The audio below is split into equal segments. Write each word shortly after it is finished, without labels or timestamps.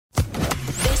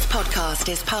podcast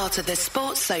is part of the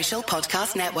Sports Social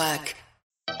Podcast Network.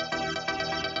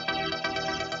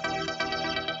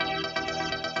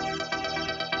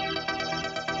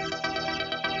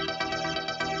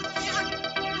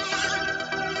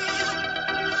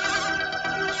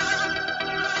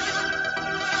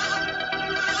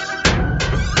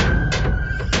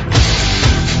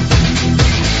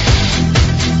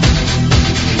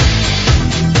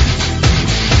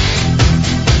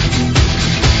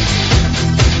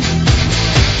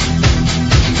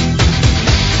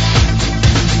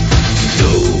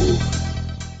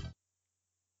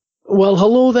 Well,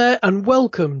 hello there and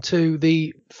welcome to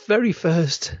the very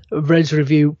first Reds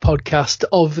Review podcast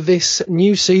of this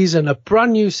new season, a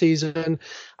brand new season,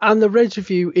 and the Reds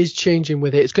Review is changing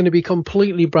with it. It's going to be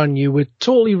completely brand new. We're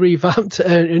totally revamped,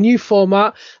 a new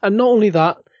format, and not only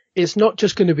that, it's not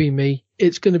just going to be me,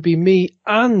 it's going to be me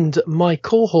and my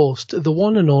co-host, the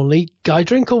one and only Guy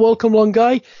Drinkle. Welcome along,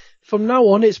 Guy. From now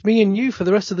on, it's me and you for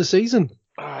the rest of the season.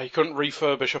 You couldn't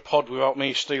refurbish a pod without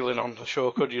me stealing on the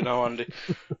show, could you now, Andy?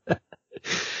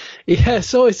 Yeah,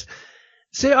 so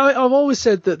I've always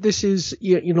said that this is,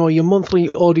 your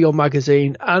monthly audio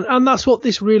magazine, and that's what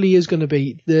this really is going to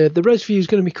be. The Reds Review is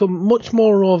going to become much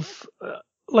more of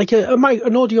like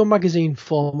an audio magazine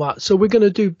format. So we're going to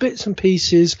do bits and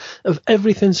pieces of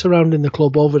everything surrounding the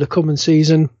club over the coming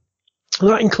season.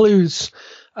 That includes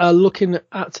looking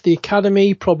at the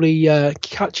academy, probably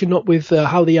catching up with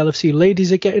how the LFC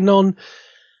ladies are getting on.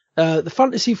 The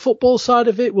fantasy football side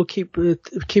of it, we'll keep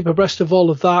abreast of all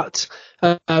of that.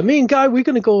 Me and Guy, we're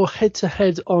going to go head to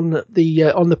head on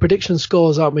the prediction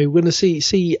scores, aren't we? We're going to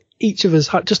see each of us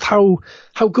just how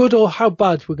good or how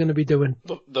bad we're going to be doing.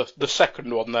 The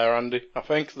second one there, Andy. I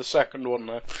think the second one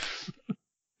there.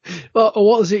 Well,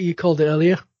 what was it you called it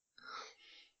earlier?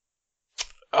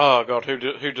 Oh God, who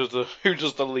does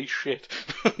the least shit?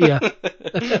 Yeah.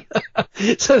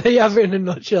 So there you have it in a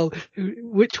nutshell.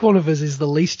 Which one of us is the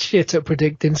least shit at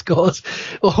predicting scores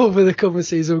over the coming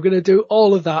season? We're going to do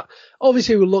all of that.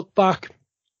 Obviously, we'll look back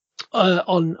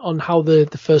on how the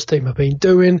first team have been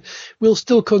doing. We'll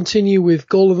still continue with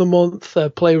goal of the month,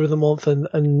 player of the month,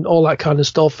 and all that kind of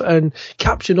stuff, and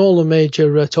capturing all the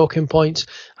major talking points.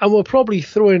 And we'll probably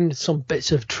throw in some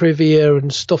bits of trivia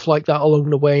and stuff like that along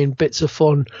the way, and bits of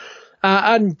fun.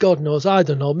 And God knows, I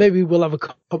don't know, maybe we'll have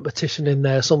a competition in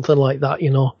there, something like that.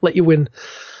 Let you win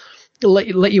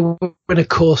a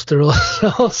coaster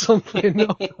or something,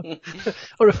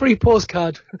 or a free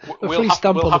postcard, free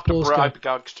stamp on the postcard. We'll have to bribe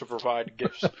Gags to provide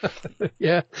gifts.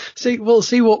 Yeah, we'll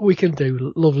see what we can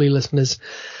do, lovely listeners.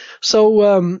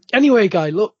 So anyway,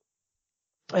 Guy, look,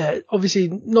 obviously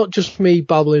not just me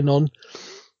babbling on.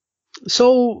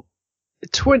 So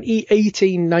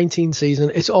 2018-19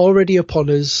 season, it's already upon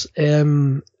us. I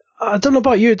don't know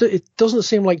about you, it doesn't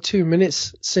seem like 2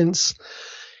 minutes since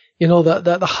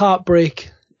the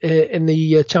heartbreak in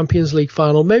the Champions League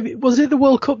final. Maybe was it the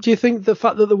World Cup? Do you think the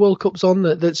fact that the World Cup's on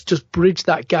that's just bridged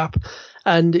that gap,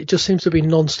 and it just seems to be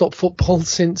non-stop football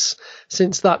since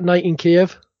that night in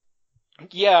Kiev?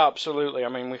 Yeah, absolutely. I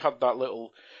mean, we had that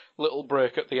little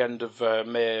break at the end of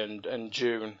May and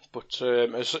June, but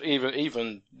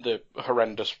even the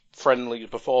horrendous friendlies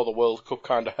before the World Cup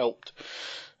kind of helped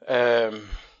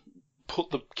put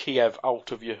the Kiev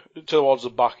out of you, towards the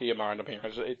back of your mind. I mean,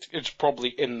 it's probably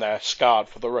in there, scarred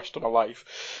for the rest of my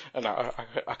life, and I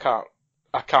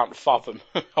can't fathom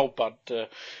how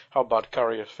bad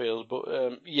Carrier feels. But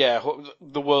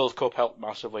the World Cup helped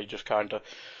massively, just kind of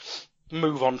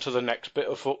move on to the next bit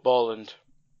of football. And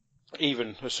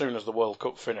even as soon as the World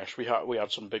Cup finished, we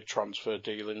had some big transfer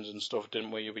dealings and stuff,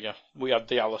 didn't we? We had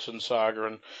the Alisson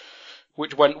saga,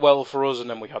 which went well for us, and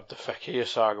then we had the Fekir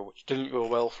saga, which didn't go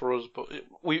well for us. But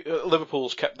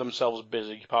Liverpool's kept themselves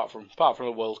busy, apart from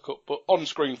the World Cup. But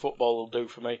on-screen football will do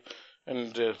for me.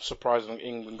 And surprisingly,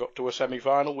 England got to a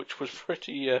semi-final, which was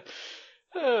pretty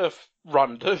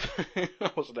random.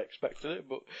 I wasn't expecting it,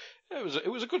 but it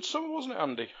was a good summer, wasn't it,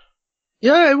 Andy?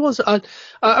 Yeah, it was. I've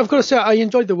got to say, I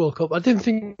enjoyed the World Cup. I didn't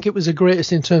think it was the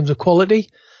greatest in terms of quality.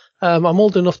 I'm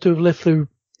old enough to have lived through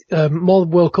more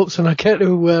World Cups than I care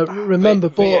to remember.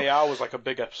 VAR was like a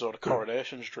big episode of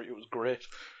Coronation Street. It was great.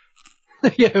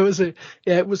 It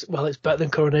was. Well, it's better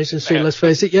than Coronation Street. Let's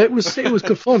face it. Yeah, it was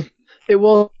good fun. It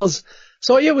was.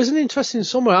 So yeah, it was an interesting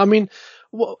summer. I mean,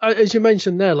 as you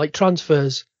mentioned there, like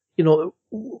transfers.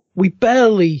 We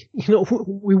barely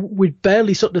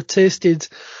sort of tasted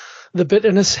the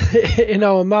bitterness in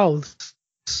our mouths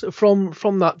from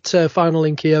that final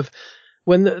in Kiev,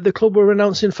 when the club were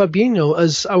announcing Fabinho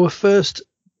as our first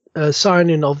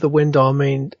signing of the window. I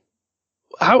mean,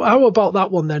 how about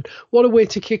that one then? What a way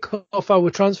to kick off our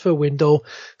transfer window,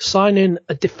 signing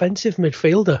a defensive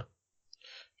midfielder.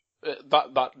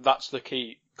 That's the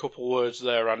key couple words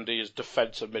there, Andy, is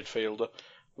defensive midfielder.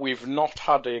 We've not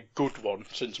had a good one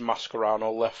since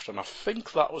Mascherano left, and I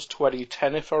think that was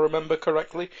 2010 if I remember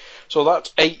correctly. So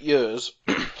that's 8 years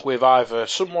with either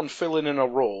someone filling in a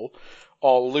role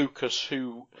or Lucas,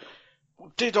 who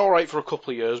did alright for a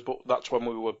couple of years, but that's when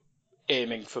we were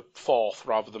aiming for 4th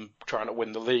rather than trying to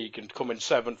win the league and come in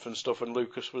 7th and stuff, and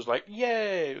Lucas was like, yeah,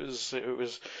 it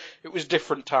was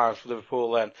different times for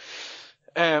Liverpool then.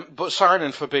 But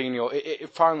signing Fabinho, it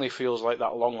finally feels like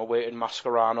that long-awaited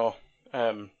Mascherano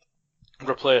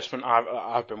replacement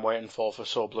I've been waiting for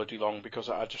so bloody long, because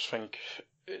I just think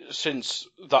since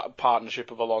that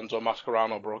partnership of Alonso and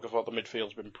Mascherano broke, I thought the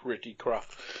midfield's been pretty crap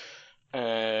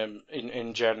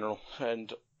in general,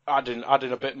 and adding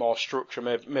a bit more structure,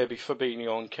 maybe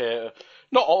Fabinho and Keita,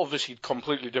 not obviously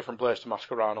completely different players to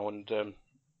Mascherano and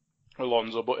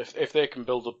Alonso, but if they can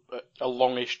build a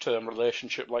longish term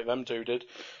relationship like them two did,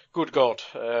 good God,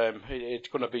 it's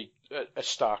going to be a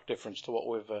stark difference to what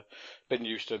we've been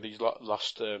used to these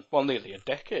last nearly a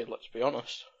decade. Let's be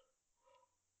honest.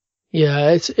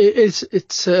 Yeah,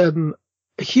 it's a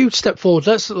huge step forward.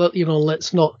 Let's not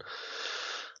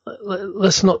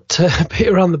beat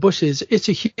around the bushes. It's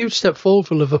a huge step forward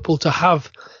for Liverpool to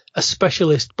have a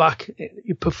specialist back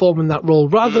performing that role,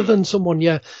 rather than someone,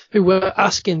 who we're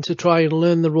asking to try and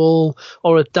learn the role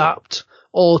or adapt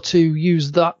or to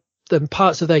use them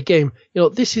parts of their game.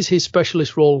 This is his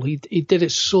specialist role. He did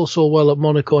it so well at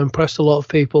Monaco, impressed a lot of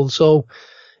people. So,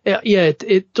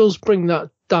 it does bring that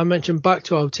dimension back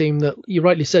to our team that you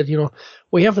rightly said,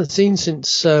 we haven't seen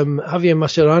since Javier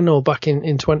Mascherano back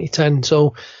in 2010.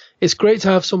 So it's great to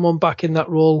have someone back in that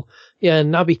role. Yeah,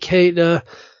 Naby Keita,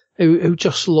 who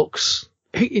just looks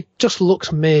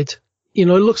made. It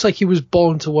looks like he was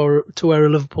born to wear a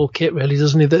Liverpool kit, really,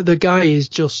 doesn't he? The guy is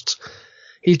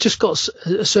he's just got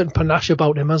a certain panache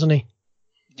about him, hasn't he?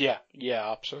 Yeah,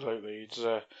 absolutely. It's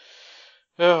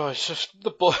just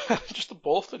the both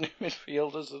the new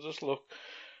midfielders that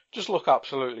just look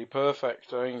absolutely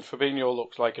perfect. I mean, Fabinho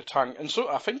looks like a tank, and so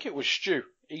I think it was Stu.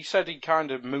 He said he kind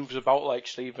of moves about like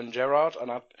Steven Gerrard,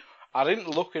 and I didn't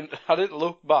look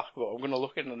back, but I'm going to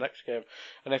look in the next game.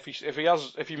 And if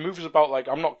he moves about like,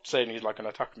 I'm not saying he's like an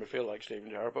attacking midfield like Steven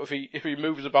Gerrard, but if he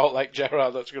moves about like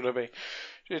Gerrard, it's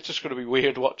just going to be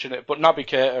weird watching it. But Naby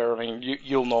Keita, I mean,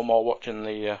 you'll know more watching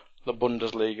the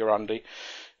Bundesliga, Andy.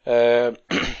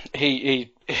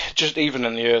 He just, even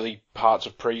in the early parts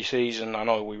of pre-season, I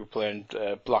know we were playing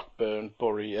Blackburn,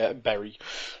 Bury,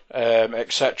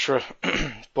 etc.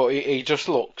 But he just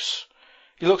looks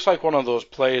like one of those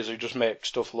players who just make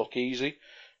stuff look easy,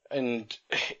 and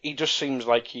he just seems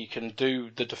like he can do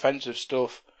the defensive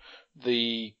stuff,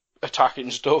 the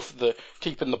attacking stuff, the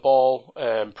keeping the ball,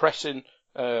 pressing,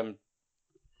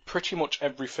 pretty much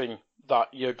everything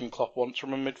that Jurgen Klopp wants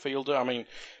from a midfielder. I mean,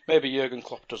 maybe Jurgen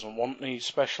Klopp doesn't want these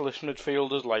specialist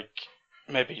midfielders, like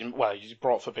he's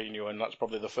brought Fabinho in, that's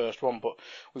probably the first one, but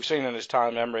we've seen in his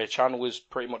time Emre Can was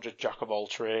pretty much a jack of all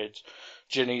trades,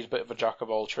 Ginny's a bit of a jack of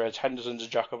all trades, Henderson's a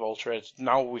jack of all trades.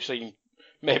 Now we've seen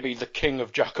maybe the king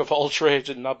of jack of all trades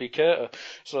in Naby Keita,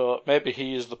 so maybe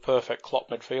he is the perfect Klopp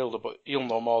midfielder, but you'll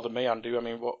know more than me, Andy. I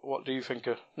mean, what do you think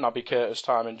of Naby Keita's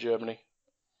time in Germany?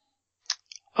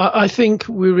 I think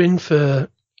we're in for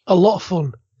a lot of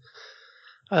fun.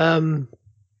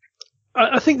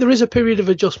 I think there is a period of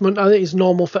adjustment. I think it's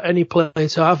normal for any player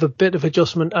to have a bit of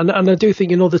adjustment. And I do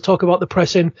think, they talk about the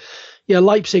pressing. Yeah,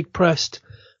 Leipzig pressed.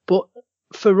 But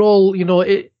for all,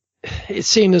 it's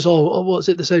seen as all, what's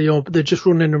it they say, they're just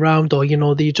running around, or,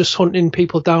 they're just hunting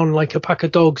people down like a pack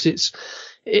of dogs.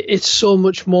 It's so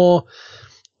much more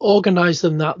organised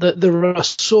than that there are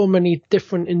so many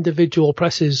different individual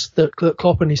presses that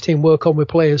Klopp and his team work on with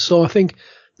players. So I think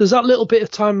there's that little bit of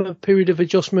time, a period of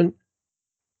adjustment,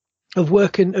 of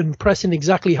working and pressing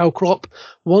exactly how Klopp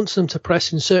wants them to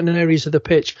press in certain areas of the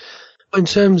pitch. In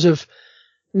terms of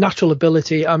natural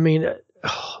ability, I mean,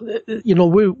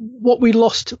 what we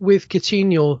lost with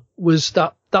Coutinho was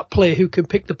that player who can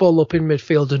pick the ball up in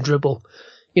midfield and dribble,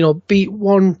 beat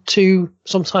 1, 2,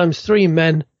 sometimes 3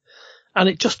 men. And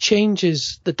it just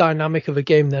changes the dynamic of a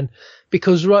game then,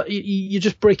 because you're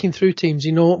just breaking through teams.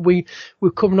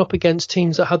 We're coming up against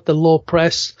teams that had the low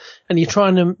press, and you're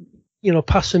trying to,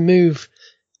 pass and move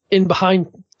in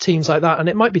behind teams like that. And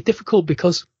it might be difficult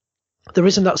because there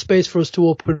isn't that space for us to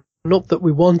open up that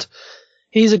we want.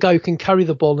 He's a guy who can carry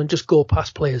the ball and just go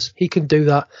past players. He can do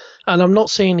that. And I'm not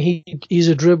saying he's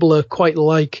a dribbler quite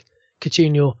like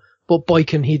Coutinho, but boy,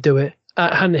 can he do it.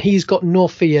 and he's got no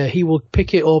fear. He will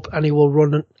pick it up and he will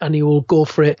run and he will go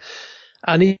for it.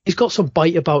 And he's got some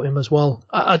bite about him as well.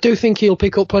 I do think he'll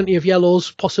pick up plenty of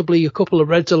yellows, possibly a couple of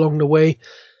reds along the way,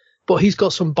 but he's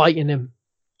got some bite in him.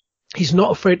 He's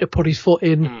not afraid to put his foot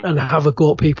in and have a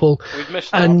go at people. We've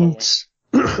missed that, haven't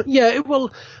we? Yeah,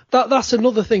 well, that's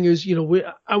another thing is,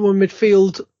 our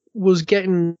midfield was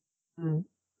getting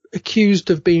accused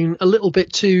of being a little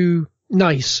bit too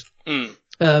nice,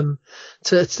 to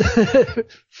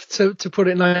put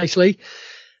it nicely.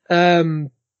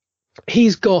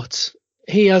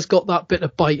 He has got that bit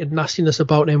of bite and nastiness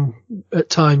about him at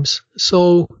times.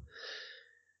 So,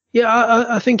 yeah,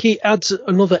 I think he adds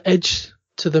another edge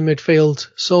to the midfield.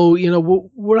 So,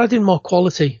 we're adding more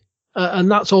quality.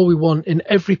 And that's all we want in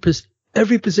every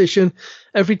position,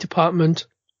 every department.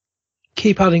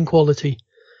 Keep adding quality,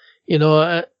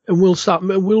 and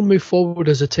we'll move forward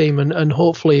as a team and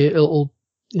hopefully it'll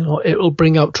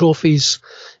bring out trophies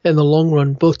in the long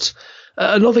run. But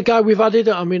another guy we've added,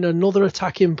 another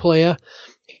attacking player.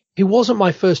 He wasn't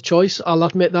my first choice, I'll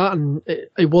admit that, and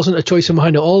it wasn't a choice of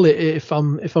mine at all, if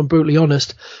I'm brutally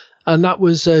honest. And that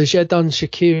was Xherdan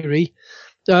Shaqiri.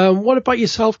 What about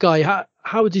yourself, Guy?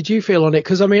 How did you feel on it?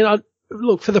 Because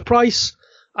look, for the price,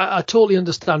 I totally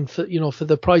understand. For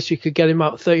the price you could get him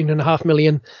out, 13.5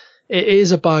 million, it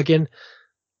is a bargain.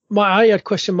 I had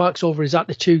question marks over his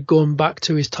attitude going back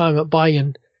to his time at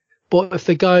Bayern, but if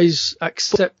the guy's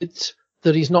accepted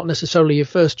that he's not necessarily your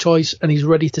first choice and he's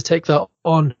ready to take that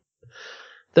on,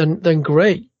 then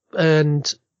great.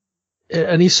 And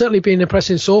he's certainly been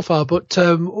impressive so far. But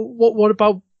what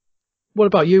about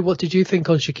you? What did you think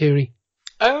on Shaqiri?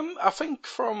 I think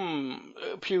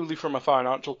purely from a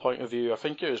financial point of view, I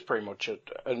think it was pretty much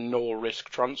a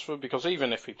no-risk transfer, because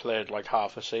even if he played like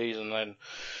half a season, then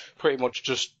pretty much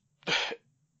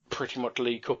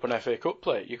League Cup and FA Cup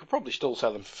play, you could probably still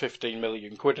sell him for 15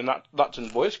 million quid, and that's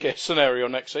in worst case scenario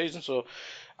next season. So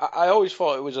I always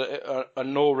thought it was a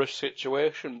no-risk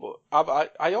situation, but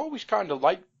I always kind of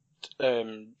liked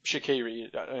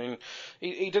Shaqiri. I mean,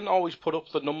 he didn't always put up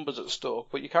the numbers at Stoke,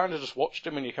 but you kind of just watched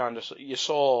him and you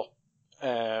saw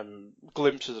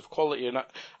glimpses of quality. And I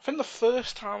think the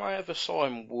first time I ever saw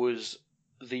him was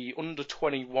the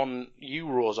under-21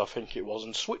 Euros, I think it was,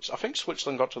 and I think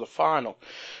Switzerland got to the final,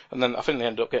 and then I think they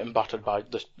ended up getting battered by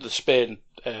the Spain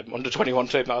under-21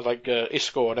 team that had like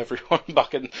Isco and everyone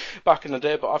back in the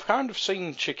day. But I've kind of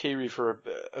seen Shaqiri for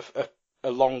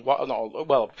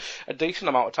a decent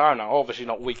amount of time now. Obviously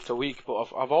not week to week, but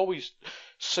I've always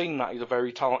seen that he's a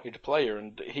very talented player,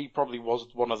 and he probably was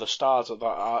one of the stars at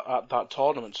that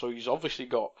tournament. So he's obviously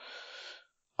got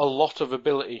a lot of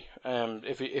ability.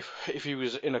 If he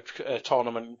was in a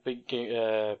tournament,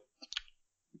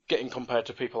 getting compared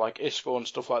to people like Isco and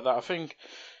stuff like that, I think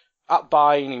at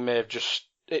Bayern he may have just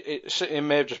it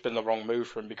may have just been the wrong move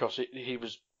for him, because he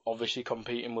was obviously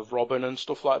competing with Robin and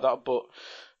stuff like that. But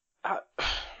I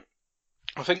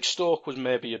think Stoke was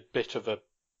maybe a bit of a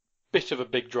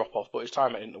big drop off, but his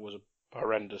time at Inter was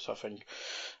horrendous, I think.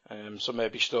 So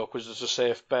maybe Stoke was just a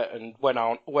safe bet, and when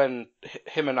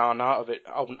him and Arnautovic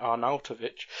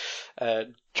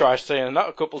tries saying that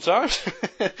a couple of times,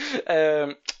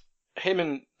 him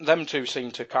and them two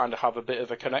seem to kind of have a bit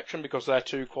of a connection, because they're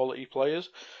two quality players,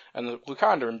 and we're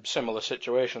kind of in similar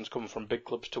situations, coming from big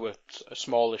clubs to a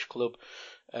smallish club.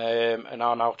 And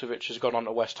Arnautovic has gone on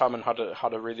to West Ham and had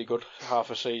a really good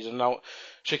half a season. Now,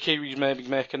 Shaqiri's maybe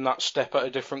making that step at a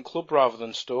different club rather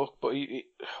than Stoke, but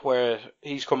where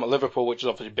he's come to Liverpool, which is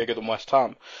obviously bigger than West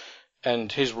Ham,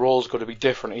 and his role's going to be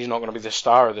different. He's not going to be the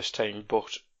star of this team,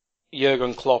 but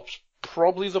Jurgen Klopp's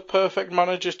probably the perfect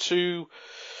manager to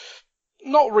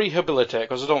not rehabilitate,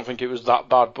 because I don't think it was that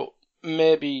bad, but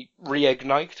maybe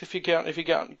reignite, if you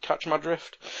can't catch my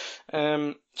drift.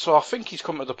 So I think he's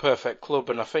come to the perfect club,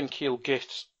 and I think he'll get.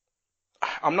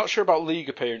 I'm not sure about league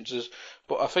appearances,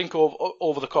 but I think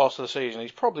over the course of the season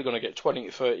he's probably going to get 20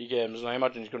 to 30 games, and I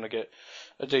imagine he's going to get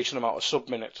a decent amount of sub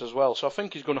minutes as well. So I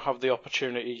think he's going to have the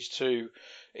opportunities to.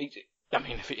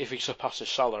 If he surpasses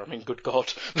Salah, good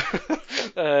God.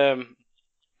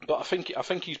 But I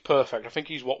think he's perfect. I think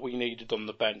he's what we needed on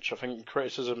the bench. I think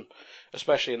criticism,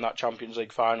 especially in that Champions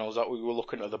League finals, that we were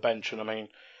looking at the bench, and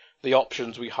the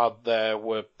options we had there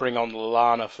were bring on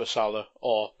Lallana for Salah,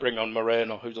 or bring on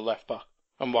Moreno, who's a left back,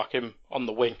 and whack him on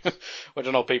the wing, which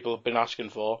I know people have been asking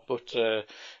for. But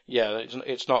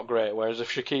it's not great. Whereas if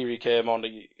Shaqiri came on,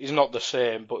 he's not the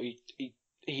same, but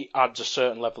he adds a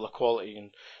certain level of quality.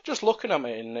 And just looking at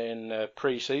it in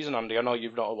pre-season, Andy, I know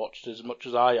you've not watched as much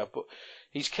as I have, but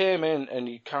he's came in and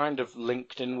he kind of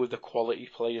linked in with the quality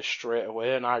players straight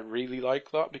away, and I really like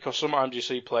that, because sometimes you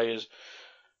see players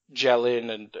gelling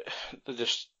and they're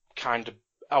just kind of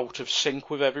out of sync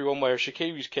with everyone, whereas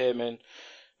Shaqiri's came in,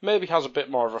 maybe has a bit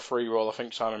more of a free role. I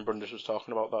think Simon Brundis was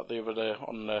talking about that the other day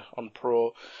on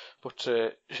Pro, but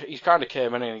he's kind of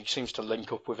came in and he seems to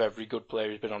link up with every good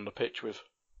player he's been on the pitch with.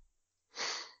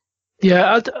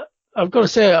 Yeah, I've got to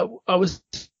say I was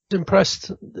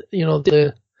impressed,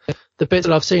 the bits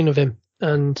that I've seen of him,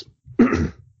 and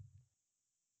I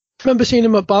remember seeing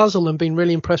him at Basel and being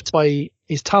really impressed by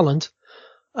his talent,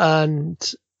 and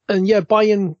yeah,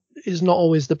 Bayern is not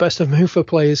always the best of move for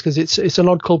players because it's an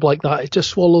odd club like that. It just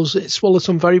swallows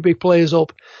some very big players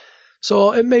up.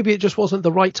 So maybe it just wasn't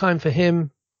the right time for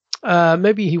him.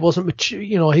 Maybe he wasn't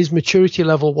mature, his maturity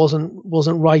level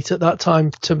wasn't right at that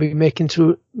time to be making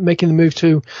the move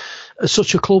to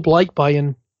such a club like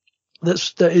Bayern.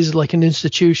 That is like an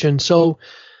institution. So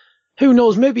who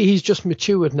knows? Maybe he's just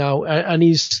matured now, and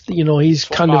he's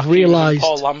kind of realised.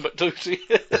 Paul Lambert, does he?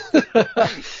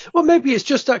 Well, maybe it's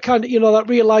just that kind of that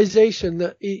realisation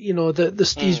that he's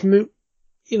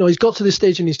got to this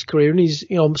stage in his career, and he's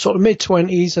sort of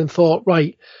mid-20s, and thought,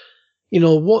 right,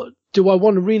 what do I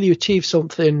want to really achieve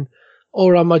something,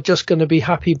 or am I just going to be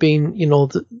happy being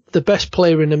the best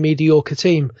player in a mediocre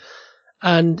team?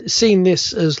 And seeing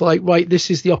this as like, right, this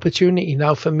is the opportunity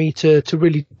now for me to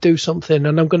really do something,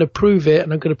 and I'm going to prove it,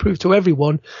 and I'm going to prove to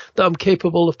everyone that I'm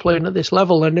capable of playing at this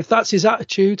level. And if that's his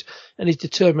attitude and his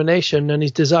determination and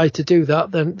his desire to do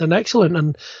that, then excellent.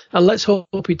 And let's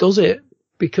hope he does it,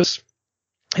 because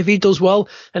if he does well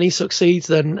and he succeeds,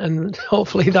 and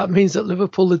hopefully that means that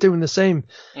Liverpool are doing the same.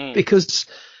 Because,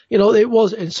 it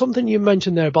was, and something you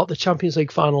mentioned there about the Champions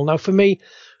League final. Now, for me,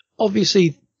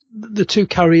 obviously, the two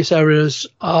Karius errors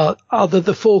are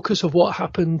the focus of what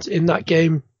happened in that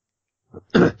game.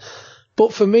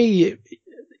 But for me,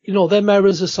 them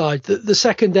errors aside, the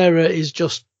second error is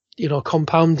just,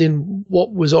 compounding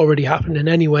what was already happening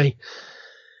anyway.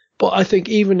 But I think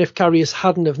even if Karius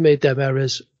hadn't have made them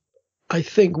errors, I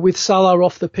think with Salah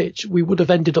off the pitch, we would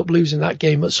have ended up losing that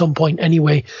game at some point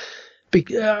anyway.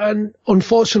 And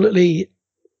unfortunately,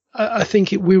 I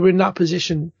think we were in that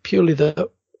position purely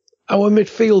that our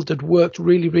midfield had worked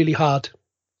really, really hard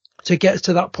to get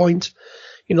to that point,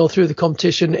 through the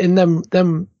competition. In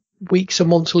them weeks and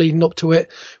months leading up to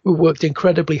it, we worked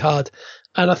incredibly hard.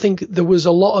 And I think there was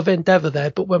a lot of endeavour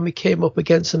there, but when we came up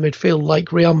against the midfield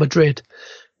like Real Madrid,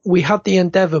 we had the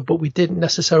endeavour, but we didn't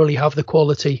necessarily have the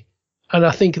quality. And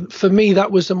I think for me,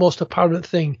 that was the most apparent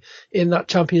thing in that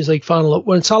Champions League final.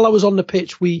 When Salah was on the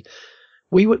pitch, we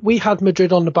had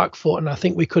Madrid on the back foot, and I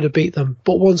think we could have beat them.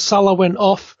 But once Salah went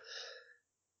off,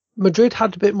 Madrid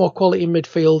had a bit more quality in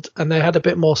midfield, and they had a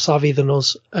bit more savvy than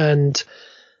us. And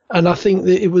I think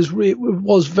that it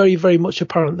was very, very much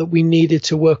apparent that we needed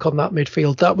to work on that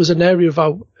midfield. That was an area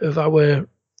of our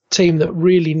team that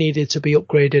really needed to be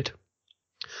upgraded.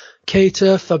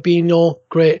 Keita, Fabinho,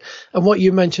 great. And what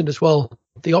you mentioned as well,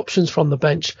 the options from the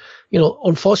bench.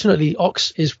 Unfortunately,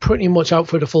 Ox is pretty much out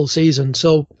for the full season.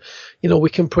 So, we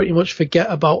can pretty much forget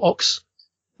about Ox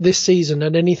this season,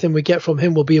 and anything we get from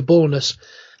him will be a bonus.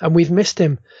 And we've missed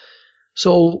him.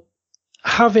 So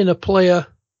having a player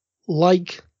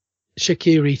like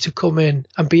Shaqiri to come in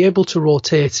and be able to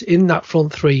rotate in that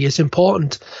front three is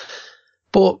important.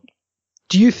 But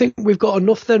do you think we've got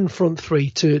enough then front three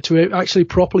to actually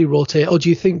properly rotate, or do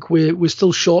you think we're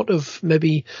still short of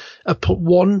maybe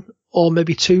one or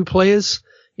maybe two players?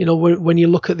 When you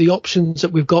look at the options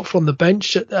that we've got from the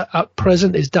bench at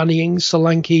present, is Danny Ings,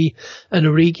 Solanke and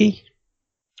Origi?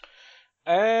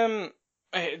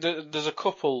 There's a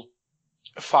couple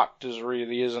factors,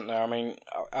 really, isn't there? I mean,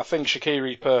 I think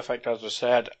Shaqiri's perfect, as I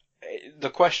said. The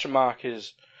question mark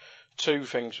is two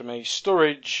things for me.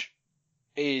 Sturridge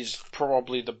is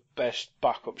probably the best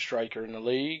backup striker in the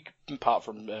league, apart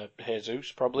from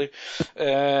Jesus, probably.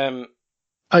 Yeah,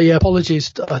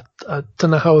 apologies. I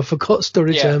don't know how I forgot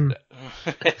Sturridge.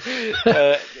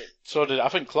 Yeah. So I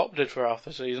think Klopp did for half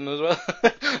the season as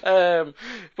well.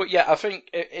 But yeah, I think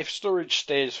if Sturridge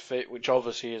stays fit, which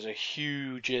obviously is a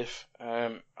huge if,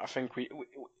 I think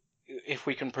if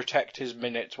we can protect his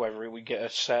minutes, whether we get a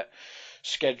set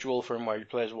schedule for him where he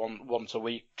plays once a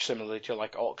week, similarly to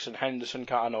like Ox and Henderson.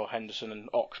 I know Henderson and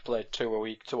Ox played 2 a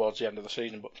week towards the end of the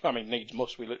season, but I mean, needs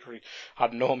must. We literally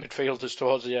had no midfielders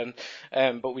towards the end.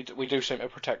 But we do seem to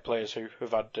protect players who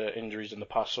have had injuries in the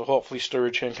past. So hopefully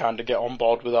Sturridge can kind of get on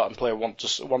board with that and play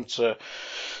once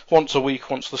a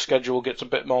week once the schedule gets a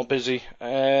bit more busy.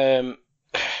 And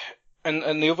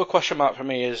the other question mark for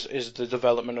me is the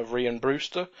development of Ryan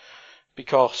Brewster.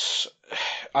 Because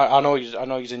I know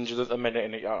he's injured at the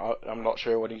minute, and I'm not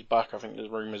sure when he's back. I think there's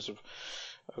rumours of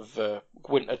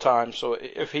winter time. So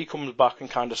if he comes back and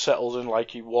kind of settles in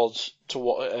like he was to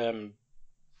what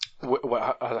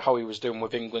how he was doing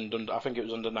with England, and I think it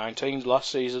was under 19s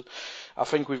last season, I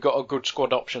think we've got a good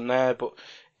squad option there. But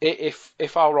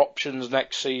if our options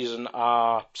next season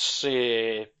are,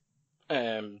 say,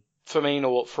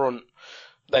 Firmino up front,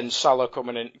 then Salah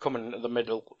coming into the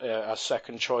middle as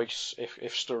second choice.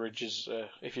 If Sturridge is,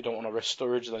 if you don't want to risk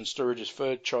Sturridge, then Sturridge is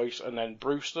third choice, and then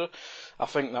Brewster. I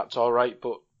think that's all right.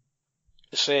 But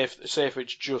say if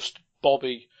it's just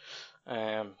Bobby,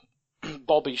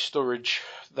 Sturridge,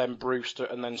 then Brewster,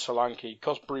 and then Solanke,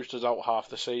 because Brewster's out half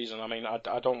the season. I mean, I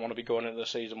don't want to be going into the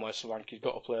season where Solanke's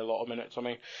got to play a lot of minutes. I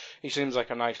mean, he seems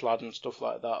like a nice lad and stuff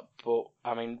like that, but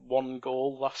I mean, 1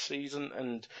 goal last season,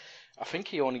 and I think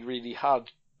he only really had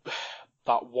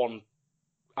that one,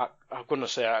 I'm going to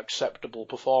say, acceptable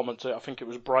performance. I think it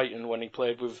was Brighton when he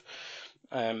played with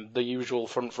the usual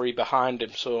front three behind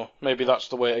him. So maybe that's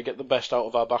the way to get the best out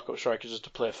of our backup strikers, is to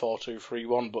play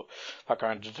 4-2-3-1. But that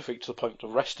kind of defeats the point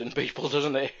of resting people,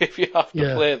 doesn't it? If you have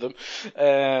to play them.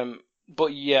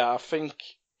 But yeah, I think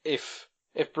if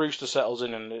Brewster settles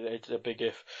in, and it's a big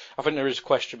if, I think there is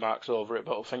question marks over it,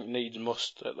 but I think needs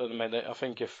must at the minute. I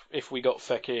think if we got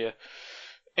Fekir,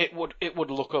 it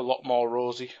would look a lot more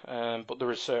rosy, but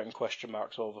there is certain question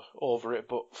marks over it.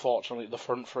 But fortunately, the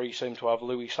front three seem to have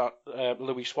Luis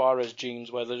Suarez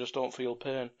genes, where they just don't feel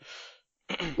pain.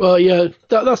 Well, yeah,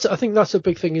 I think that's a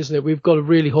big thing, isn't it? We've got to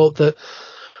really hope that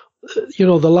the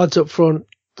lads up front,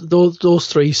 those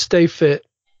three, stay fit,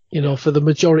 for the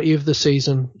majority of the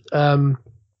season.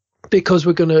 Because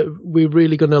we're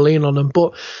really gonna lean on them,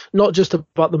 but not just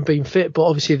about them being fit, but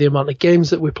obviously the amount of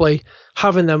games that we play,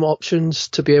 having them options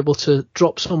to be able to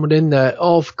drop someone in there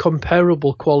of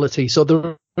comparable quality, so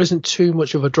there isn't too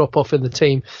much of a drop off in the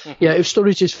team. Mm-hmm. Yeah, if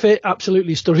Sturridge is fit,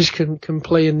 absolutely Sturridge can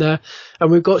play in there, and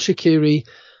we've got Shaqiri.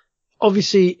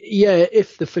 Obviously, yeah,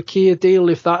 if the Fekir deal,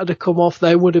 if that had come off,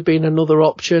 there would have been another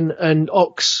option. And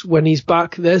Ox, when he's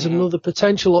back, there's another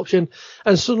potential option.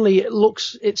 And suddenly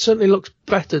it certainly looks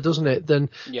better, doesn't it? Then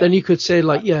you could say,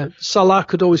 like, Salah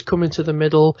could always come into the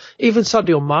middle. Even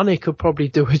Sadio Mane could probably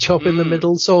do a job in the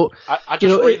middle. So I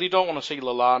just really don't want to see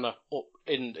Lallana up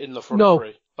in the front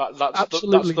three. That's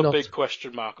the big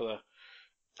question mark there.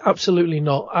 Absolutely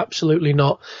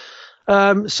not.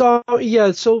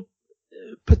 So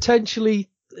potentially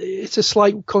it's a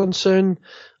slight concern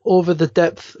over the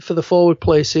depth for the forward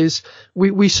places.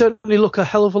 We certainly look a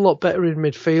hell of a lot better in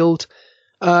midfield.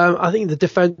 I think the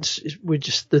defence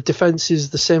is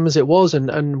the same as it was,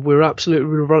 and we're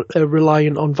absolutely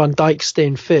reliant on Van Dijk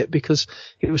staying fit, because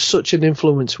it was such an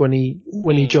influence when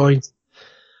he joined.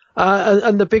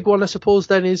 And the big one, I suppose,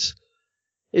 then is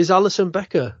Alisson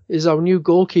Becker, is our new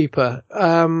goalkeeper.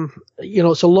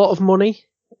 It's a lot of money.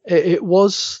 It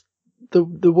was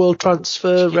the world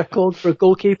transfer record for a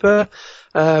goalkeeper.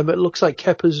 It looks like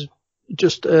Kepa's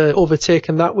just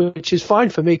overtaken that, which is fine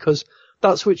for me, because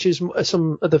that switches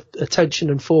some of the attention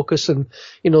and focus and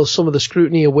some of the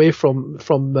scrutiny away from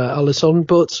Alisson.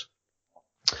 But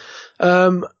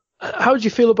how do you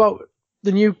feel about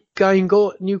the new guy in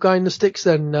the sticks?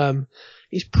 Then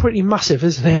he's pretty massive,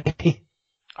 isn't he?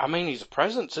 I mean, he's a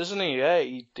presence, isn't he? Yeah,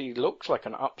 he looks like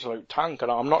an absolute tank,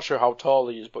 and I'm not sure how tall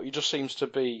he is, but he just seems to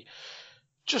be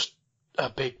just a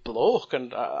big bloke.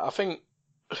 And I think,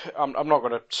 I'm not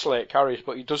going to slate Karius,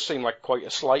 but he does seem like quite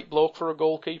a slight bloke for a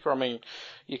goalkeeper. I mean,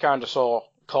 you kind of saw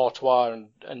Courtois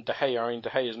and De Gea. I mean, De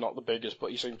Gea is not the biggest,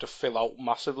 but he seemed to fill out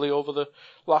massively over the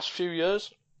last few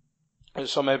years. And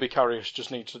so maybe Karius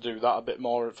just needs to do that a bit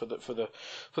more for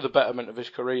the betterment of his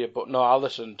career. But no,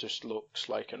 Alisson just looks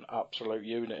like an absolute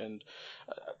unit, and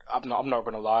I'm not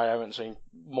going to lie, I haven't seen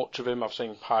much of him. I've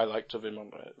seen highlights of him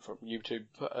from YouTube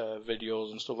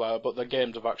videos and stuff like that. But the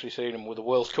games I've actually seen him with the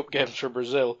World Cup games for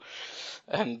Brazil,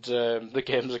 and the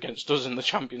games against us in the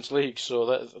Champions League. So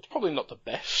that's probably not the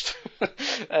best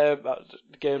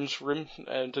games for him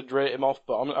to rate him off.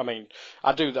 But I mean,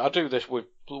 I do this with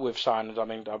signings. I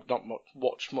mean, I've not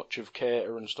watched much of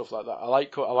Keita and stuff like that. I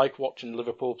like watching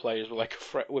Liverpool players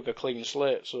with a clean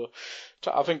slate. So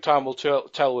I think time will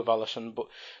tell with Alisson. But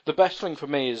the best thing for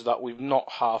me is that we've not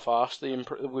half-arsed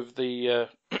the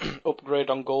upgrade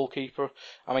on goalkeeper.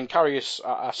 I mean, Karius,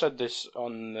 I said this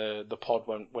on the pod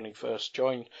when he first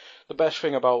joined. The best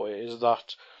thing about it is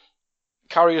that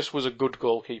Karius was a good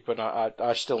goalkeeper, and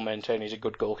I still maintain he's a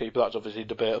good goalkeeper. That's obviously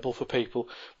debatable for people,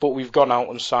 but we've gone out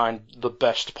and signed the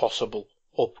best possible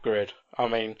upgrade. I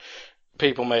mean,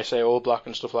 people may say Oblak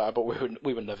and stuff like that, but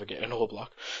we would never get an Oblak.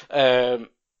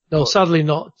 No, sadly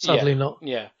not. Sadly not.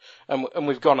 Yeah, and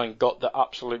we've gone and got the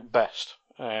absolute best.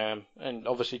 And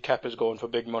obviously Kepa's going for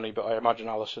big money, but I imagine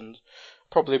Alisson's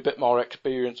probably a bit more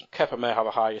experience. Kepa may have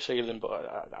a higher ceiling,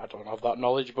 but I don't have that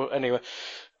knowledge. But anyway,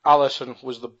 Alisson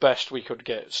was the best we could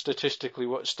get statistically,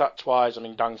 stats wise. I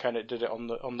mean, Dan Kennett did it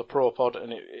on the Pro Pod,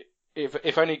 and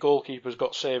if any goalkeepers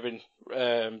got saving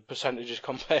percentages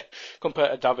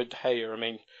compared to David De Gea, I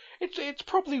mean, it's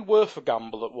probably worth a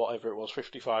gamble at whatever it was,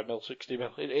 55 mil, 60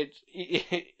 mil.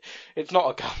 It's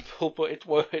not a gamble, but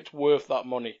it's worth that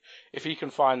money if he can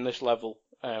find this level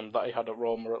that he had at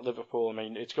Roma, at Liverpool. I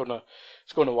mean, it's gonna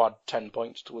add 10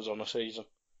 points to us on a season.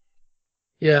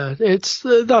 Yeah, that's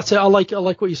it. I like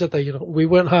what you said there. You know, we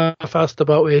weren't half-assed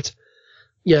about it.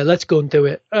 Yeah, let's go and do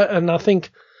it. And I think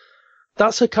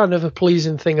that's a kind of a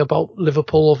pleasing thing about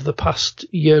Liverpool over the past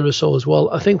year or so as well.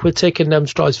 I think we're taking them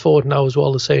strides forward now as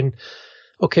well as saying,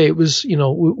 okay, it was, you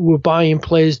know, we're buying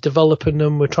players, developing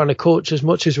them, we're trying to coach as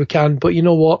much as we can, but you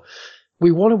know what?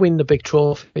 We want to win the big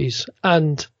trophies.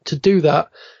 And to do that,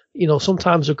 you know,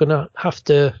 sometimes we're going to have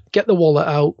to get the wallet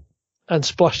out and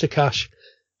splash the cash.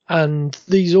 And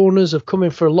these owners have come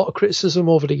in for a lot of criticism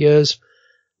over the years,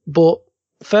 but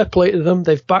fair play to them.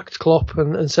 They've backed Klopp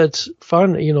and said,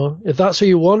 fine, you know, if that's who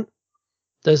you want,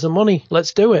 there's the money.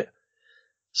 Let's do it.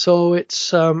 So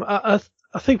it's, I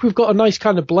think we've got a nice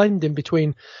kind of blend in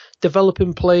between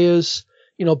developing players,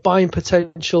 you know, buying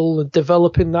potential and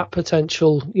developing that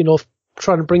potential, you know,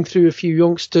 trying to bring through a few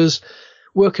youngsters,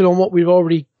 working on what we've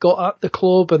already got at the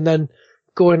club, and then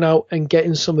going out and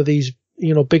getting some of these,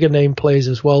 you know, bigger name players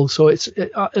as well. So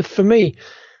for me,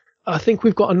 I think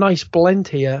we've got a nice blend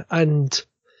here, and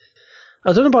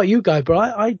I don't know about you guys, but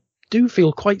I do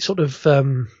feel quite sort of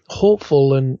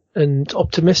hopeful and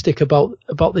optimistic about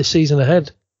this season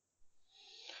ahead.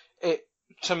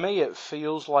 To me, it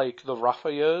feels like the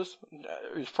Rafa years.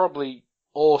 It was probably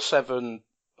 07,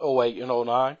 08 and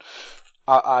 09.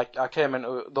 I came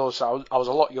into those, I was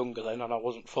a lot younger then, and I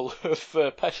wasn't full of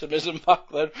pessimism back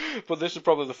then, but this is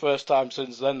probably the first time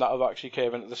since then that I've actually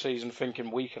came into the season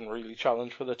thinking we can really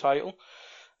challenge for the title.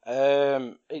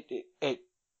 It's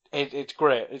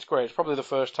great. It's great. It's probably the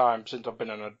first time since I've been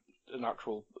an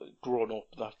actual grown up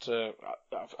that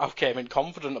I've came in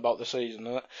confident about the season.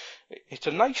 And it's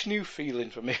a nice new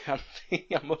feeling for me, Andy,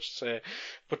 I must say.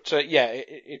 But yeah,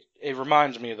 it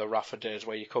reminds me of the Rafa days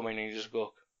where you come in and you just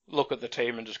go, look at the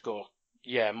team and just go,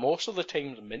 yeah, most of the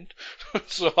team's mint,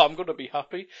 so I'm going to be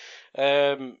happy.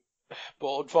 But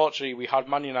unfortunately, we had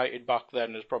Man United back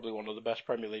then as probably one of the best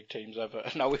Premier League teams ever.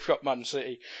 And now we've got Man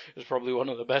City as probably one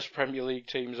of the best Premier League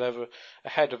teams ever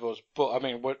ahead of us. But I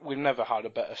mean, we've never had a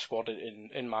better squad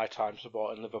in my time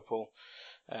supporting Liverpool.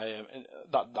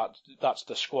 That's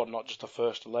the squad, not just the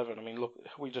first 11. I mean, look,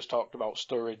 we just talked about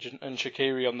Sturridge and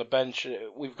Shaqiri on the bench.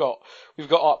 We've got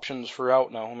options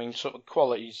throughout now. I mean, sort of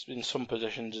qualities in some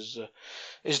positions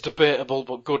is debatable,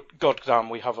 but goddamn,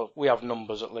 we have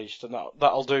numbers at least, and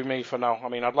that'll do me for now. I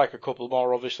mean, I'd like a couple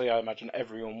more. Obviously, I imagine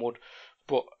everyone would,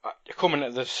 but coming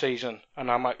into this season, and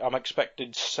I'm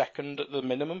expected second at the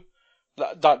minimum.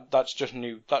 That's just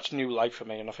new. That's new life for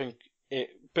me, and I think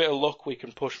bit of luck we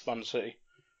can push Man City.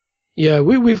 Yeah,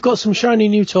 we've got some shiny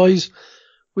new toys.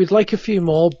 We'd like a few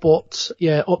more, but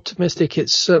yeah, optimistic.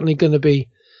 It's certainly going to be.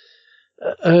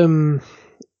 I'm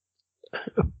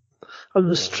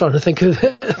just trying to think of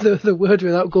the word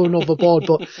without going overboard,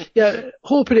 but yeah,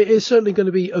 hoping it is certainly going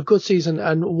to be a good season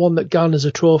and one that garners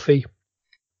a trophy.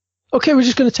 Okay, we're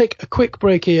just going to take a quick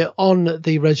break here on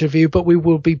the Reds Review, but we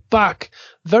will be back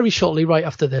very shortly right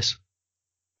after this.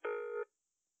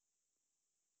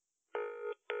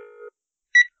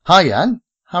 Hi, Jan.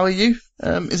 How are you?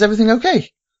 Is everything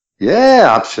okay?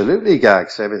 Yeah, absolutely,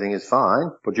 Gags. Everything is fine.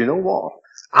 But you know what?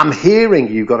 I'm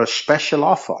hearing you got a special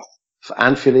offer for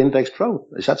Anfield Index Pro.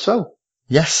 Is that so?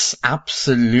 Yes,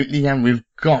 absolutely. And we've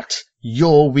got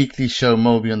your weekly show,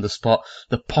 Moby on the Spot,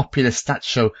 the popular stats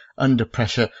show, Under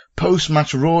Pressure,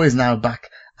 Post-Match Raw is now back,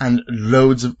 and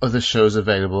loads of other shows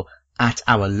available at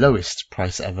our lowest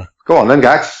price ever. Go on then,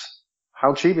 Gags.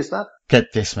 How cheap is that?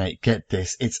 Get this, mate, get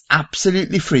this. It's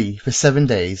absolutely free for 7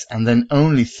 days and then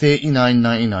only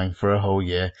 $39.99 for a whole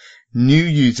year. New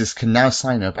users can now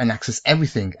sign up and access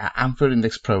everything at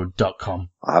AnfieldIndexPro.com.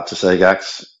 I have to say,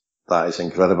 Gags, that is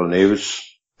incredible news.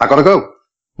 I gotta go.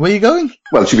 Where are you going?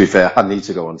 Well, to be fair, I need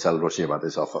to go and tell Rushy about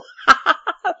this offer.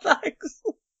 Thanks.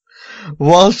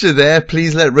 Whilst you're there,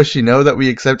 please let Rushy know that we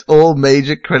accept all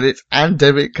major credit and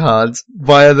debit cards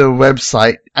via the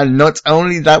website. And not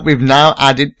only that, we've now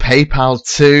added PayPal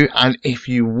too. And if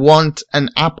you want an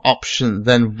app option,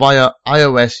 then via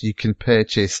iOS you can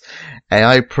purchase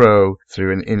AI Pro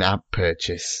through an in-app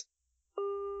purchase.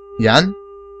 Jan?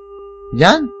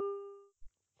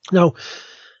 Now,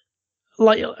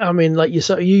 like you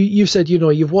said, you said, you know,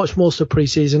 you've watched most of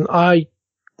pre-season. I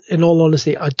in all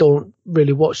honesty, I don't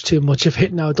really watch too much of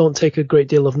it now. I don't take a great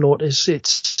deal of notice.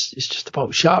 It's just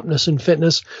about sharpness and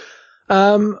fitness.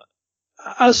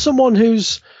 As someone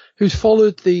who's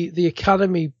followed the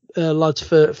academy lads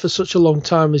for such a long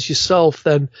time as yourself,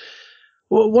 then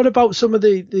what about some of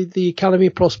the academy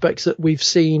prospects that we've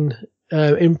seen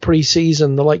in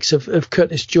pre-season, the likes of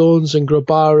Curtis Jones and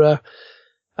Grabara?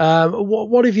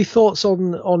 What have your thoughts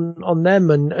on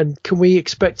them, and can we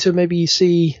expect to maybe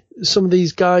see some of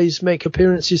these guys make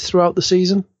appearances throughout the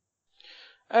season?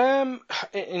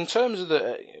 In terms of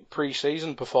the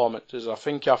pre-season performances, I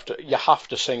think you have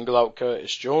to single out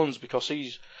Curtis Jones because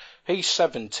he's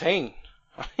 17.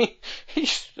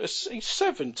 he's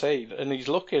 17 and he's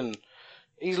looking.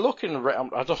 I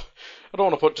don't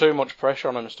want to put too much pressure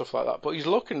on him and stuff like that, but he's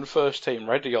looking first team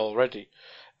ready already,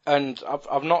 and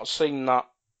I've not seen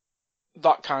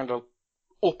that kind of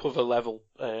up of a level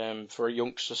for a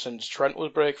youngster since Trent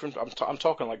was breaking. I'm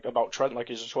talking like about Trent like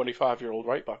he's a 25-year-old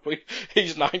right back, but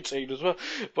he's 19 as well.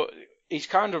 But he's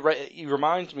kind of he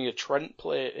reminds me of Trent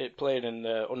playing in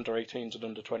the under 18s and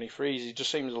under 23s. He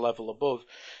just seems a level above.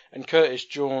 And Curtis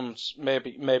Jones,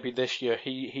 maybe this year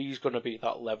he's going to be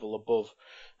that level above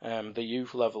the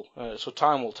youth level. So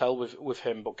time will tell with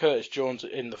him. But Curtis Jones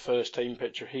in the first team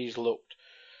picture, he's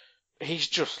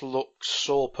just looked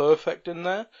so perfect in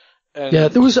there. And yeah,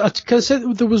 there was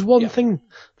one thing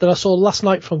that I saw last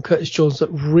night from Curtis Jones that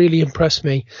really impressed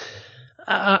me,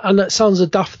 and that sounds a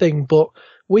daft thing, but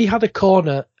we had a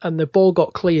corner and the ball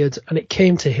got cleared and it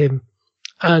came to him,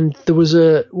 and there was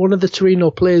one of the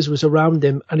Torino players was around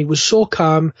him, and he was so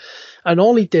calm, and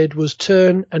all he did was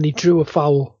turn and he drew a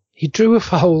foul. He drew a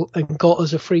foul and got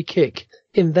us a free kick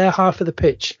in their half of the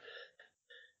pitch,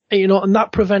 and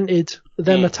that prevented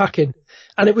them attacking.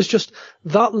 And it was just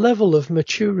that level of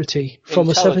maturity from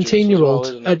a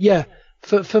 17-year-old.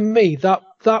 Well, for me,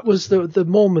 that was the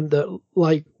moment that,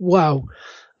 like, wow,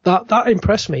 that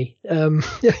impressed me.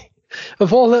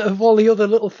 Of all the other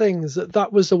little things,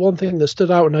 that was the one thing that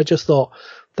stood out, and I just thought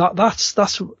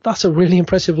that's a really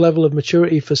impressive level of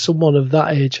maturity for someone of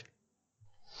that age.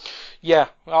 Yeah,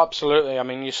 absolutely. I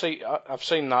mean, you see, I've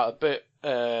seen that a bit.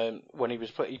 When he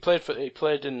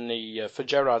played in the for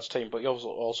Gerrard's team, but he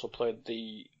also played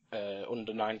the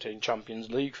under 19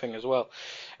 Champions League thing as well,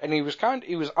 and he was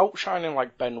outshining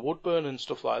like Ben Woodburn and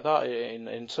stuff like that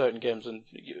in certain games, and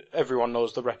everyone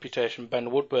knows the reputation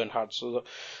Ben Woodburn had. So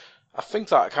I think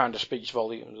that kind of speaks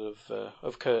volumes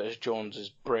of Curtis Jones's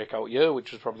breakout year,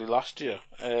 which was probably last year,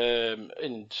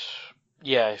 and.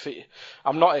 Yeah,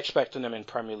 I'm not expecting him in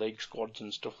Premier League squads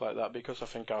and stuff like that, because I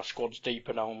think our squad's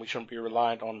deeper now and we shouldn't be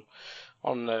reliant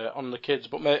on the kids.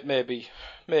 But maybe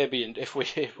if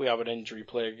we have an injury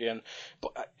plague again,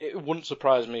 but it wouldn't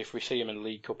surprise me if we see him in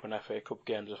League Cup and FA Cup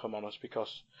games, if I'm honest,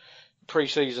 because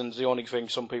pre-season's the only thing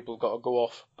some people got to go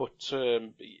off. But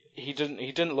he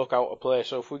didn't look out of place.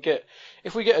 So if we get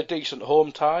a decent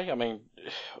home tie, I mean,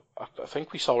 I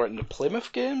think we saw it in the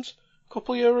Plymouth games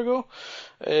couple of years ago.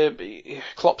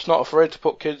 Klopp's not afraid to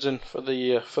put kids in for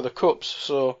the cups.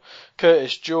 So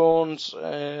Curtis Jones,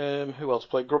 who else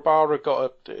played? Grabara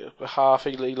got a half.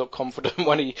 He looked confident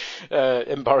when he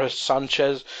embarrassed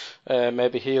Sanchez.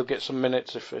 Maybe he'll get some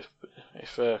minutes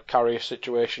if Carrier's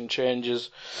situation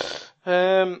changes.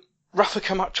 Rafa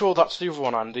Camacho, that's the other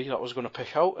one, Andy, that I was going to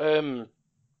pick out.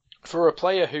 For a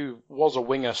player who was a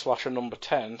winger / a number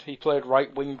 10, he played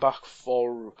right wing back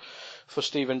for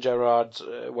Steven Gerrard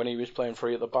when he was playing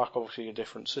free at the back. Obviously a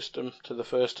different system to the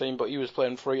first team, but he was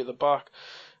playing free at the back,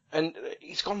 and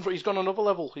he's gone another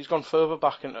level. He's gone further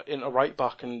back into right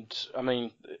back, and I mean,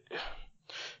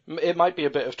 it might be a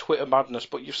bit of Twitter madness,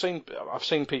 but I've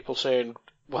seen people saying,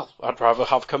 well, I'd rather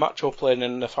have Camacho playing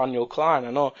in Nathaniel Klein. I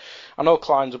know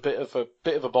Klein's a bit of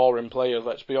a boring player,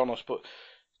 let's be honest, but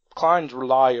Klein's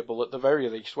reliable at the very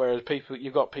least, whereas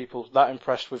you've got people that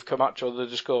impressed with Camacho, they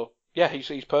just go, yeah,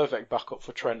 he's perfect backup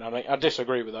for Trent. I mean, I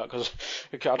disagree with that because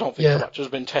I don't think Camacho's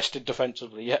been tested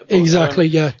defensively yet. But,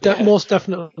 exactly, most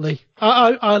definitely.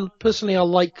 I personally, I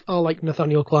like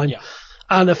Nathaniel Klein,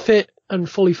 and a fit and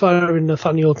fully firing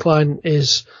Nathaniel Klein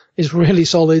is really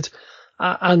solid,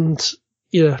 and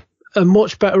a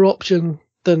much better option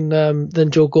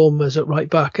than Joe Gomez at right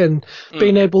back, and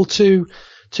being able to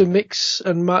mix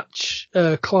and match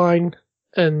Klein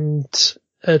and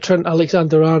Trent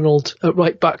Alexander-Arnold at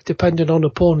right back, depending on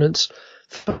opponents,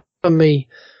 for me,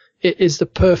 it is the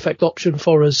perfect option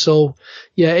for us. So,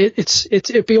 yeah,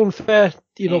 it'd be unfair,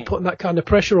 putting that kind of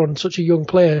pressure on such a young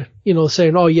player,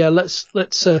 saying, oh yeah, let's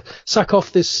sack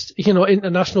off this,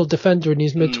 international defender in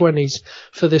his mid-20s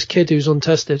for this kid who's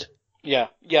untested. Yeah,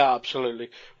 absolutely.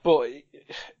 But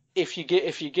if you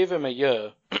give him a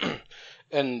year,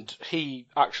 And he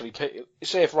actually,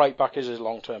 say if right back is his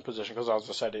long-term position, because as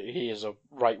I said, he is a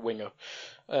right winger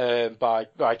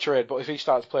by trade. But if he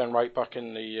starts playing right back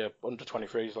in the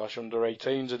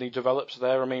under-23/under-18s and he develops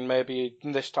there, I mean, maybe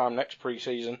this time next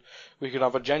pre-season we could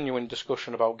have a genuine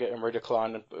discussion about getting rid of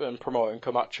Klein and promoting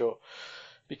Camacho.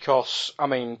 Because, I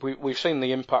mean, we've seen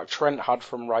the impact Trent had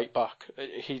from right back.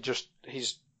 He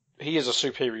is a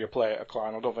superior player to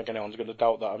Klein. I don't think anyone's going to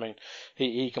doubt that. I mean,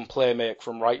 he can play make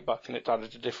from right back, and it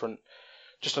added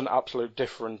just an absolute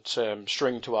different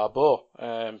string to our bow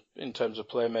in terms of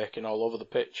playmaking all over the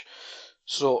pitch.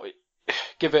 So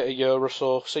give it a year or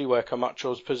so, see where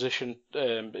Camacho's position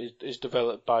is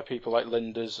developed by people like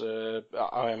Linders.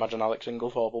 I imagine Alex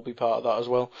Inglethorpe will be part of that as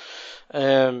well.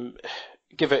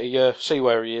 Give it a year, see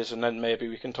where he is, and then maybe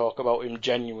we can talk about him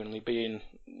genuinely being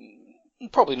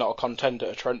probably not a contender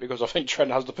to Trent, because I think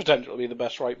Trent has the potential to be the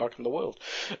best right back in the world.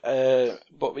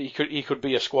 But he could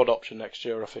be a squad option next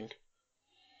year, I think.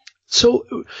 So,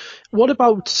 what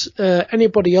about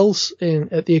anybody else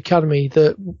at the academy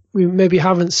that we maybe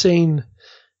haven't seen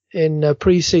in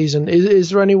pre-season? Is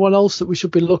there anyone else that we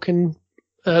should be looking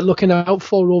out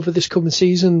for over this coming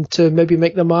season to maybe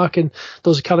make the mark in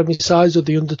those academy sides of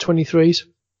the under-23s?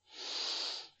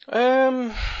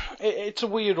 It's a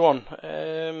weird one.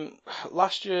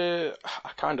 Last year,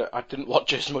 I didn't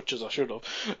watch as much as I should have,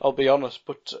 I'll be honest,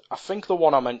 but I think the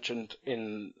one I mentioned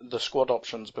in the squad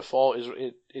options before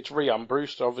it's Rhian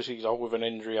Brewster. Obviously he's out with an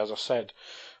injury, as I said,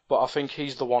 but I think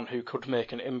he's the one who could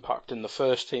make an impact in the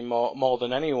first team more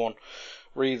than anyone,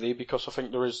 really, because I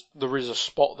think there is a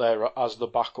spot there as the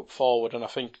backup forward, and I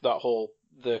think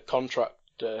the contract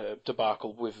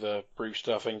debacle with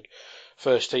Brewster, I think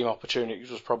first team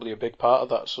opportunities was probably a big part of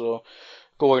that. So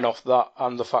going off that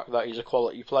and the fact that he's a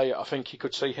quality player, I think you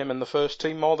could see him in the first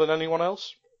team more than anyone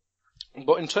else.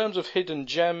 But in terms of hidden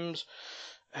gems,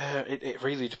 it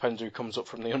really depends who comes up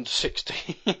from the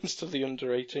under-16s to the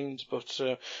under-18s. But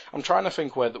I'm trying to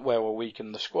think where we're weak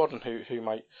in the squad and who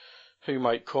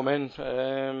might come in.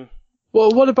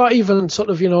 Well, what about even sort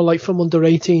of, like from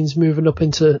under-18s moving up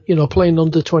into, playing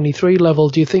under-23 level?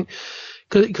 Do you think,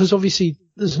 because obviously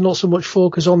there's not so much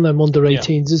focus on them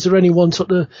under-18s, is there anyone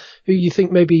sort of who you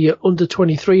think maybe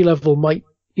under-23 level might,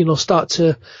 start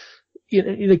to,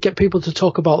 get people to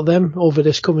talk about them over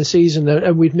this coming season,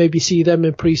 and we'd maybe see them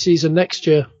in pre-season next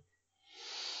year?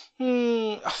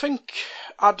 I think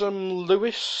Adam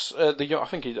Lewis, I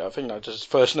think that's his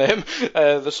first name.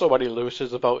 There's so many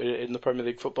Lewises about it in the Premier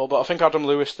League football, but I think Adam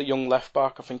Lewis, the young left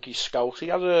back, I think he's scout. He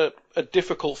had a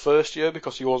difficult first year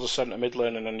because he was a centre mid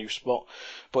learning a new spot,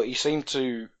 but he seemed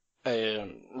to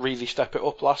really step it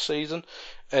up last season.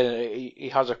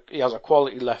 He has a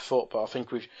quality left foot, but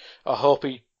I hope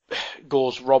he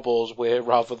goes Robbo's way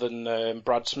rather than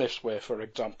Brad Smith's way, for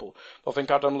example. I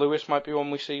think Adam Lewis might be one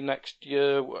we see next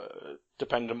year,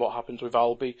 depending on what happens with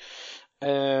Albi.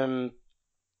 Liam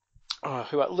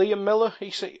Miller,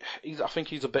 I think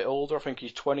he's a bit older. I think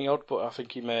he's 20 odd, but I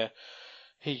think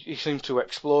he seemed to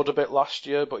explode a bit last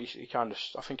year, but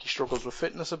I think he struggles with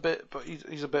fitness a bit, but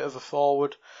he's a bit of a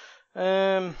forward.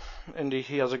 And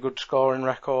he has a good scoring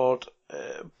record.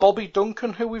 Bobby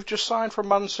Duncan, who we've just signed from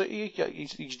Man City,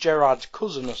 he's Gerrard's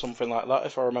cousin or something like that,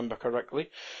 if I remember correctly.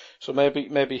 So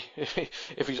maybe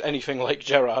if he's anything like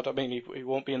Gerrard, I mean, he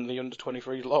won't be in the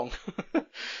under-23 long.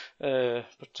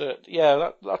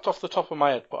 That's off the top of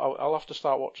my head, but I'll have to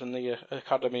start watching the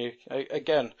academy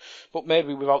again. But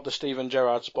maybe without the Steven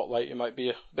Gerrard spotlight, it might be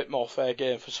a bit more fair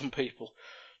game for some people.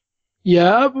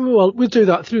 Yeah, well, we'll do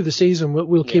that through the season.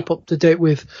 We'll keep up to date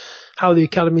with how the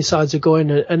academy sides are going,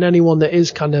 and anyone that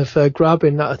is kind of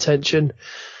grabbing that attention.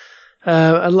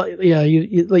 And like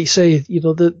you say,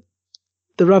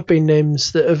 there have been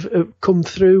names that have come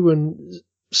through, and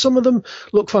some of them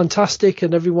look fantastic,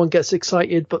 and everyone gets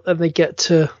excited. But then they get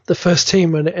to the first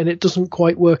team, and it doesn't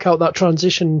quite work out. That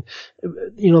transition,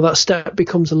 that step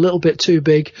becomes a little bit too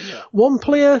big. Yeah.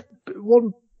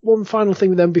 One final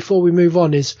thing then before we move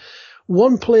on is,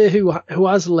 one player who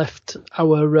has left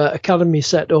our academy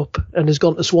set up and has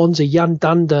gone to Swansea, Jan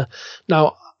Dander.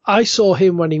 Now, I saw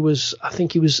him when he was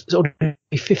only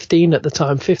 15 at the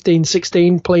time, 15,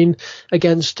 16, playing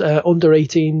against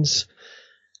under-18s.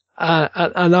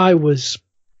 And I've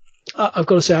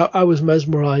got to say, I was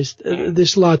mesmerised.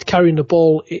 This lad carrying the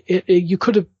ball, it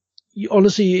could have been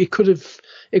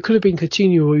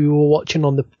Coutinho you were watching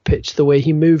on the pitch, the way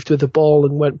he moved with the ball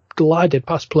and glided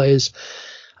past players.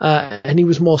 And he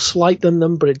was more slight than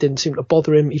them, but it didn't seem to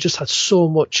bother him. He just had so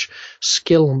much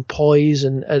skill and poise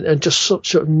and just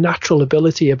such sort of natural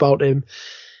ability about him.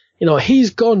 He's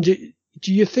gone. Do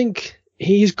you think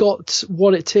he's got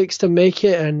what it takes to make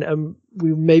it, and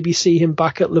we maybe see him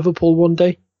back at Liverpool one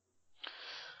day?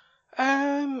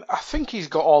 I think he's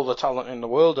got all the talent in the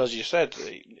world, as you said.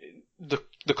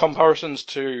 The comparisons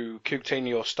to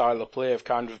Coutinho's style of play have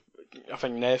kind of, I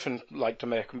think Nathan liked to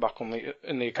make him back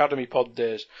in the academy pod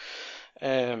days.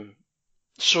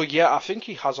 So yeah, I think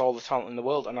he has all the talent in the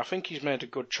world, and I think he's made a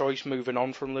good choice moving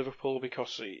on from Liverpool,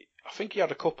 because I think he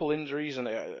had a couple injuries, and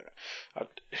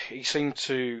he seemed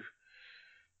to.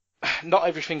 Not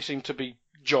everything seemed to be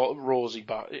rosy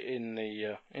back in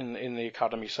the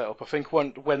academy setup. I think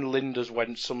when Linders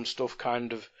went, some stuff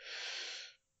kind of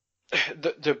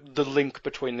the link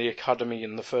between the academy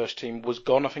and the first team was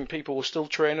gone. I think people were still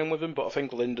training with him, but I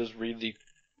think Linders really,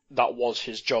 that was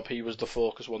his job. He was the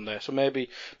focus one there. So maybe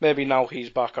now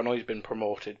he's back. I know he's been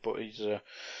promoted, but he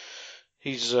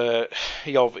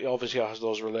obviously has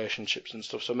those relationships and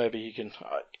stuff. So maybe he can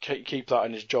keep that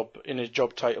in his job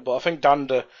title. But I think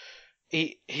Danda,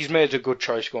 he's made a good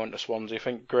choice going to Swansea. I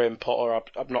think Graham Potter,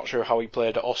 I'm not sure how he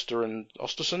played at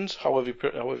Östersunds,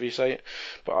 however you say it,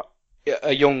 but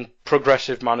a young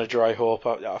progressive manager, I hope.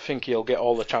 I think he'll get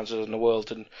all the chances in the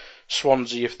world, and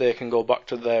Swansea, if they can go back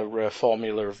to their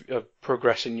formula of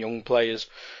progressing young players,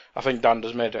 I think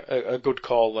Dander's made a good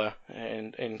call there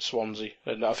in Swansea,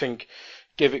 and I think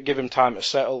give him time to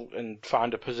settle and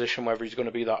find a position, whether he's going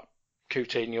to be that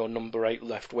Coutinho number 8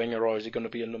 left winger, or is he going to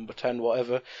be a number 10,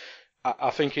 whatever.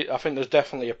 I think there's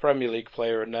definitely a Premier League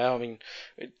player in there. I mean,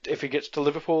 if he gets to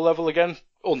Liverpool level again,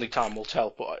 only time will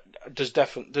tell. But there's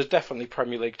definitely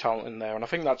Premier League talent in there, and I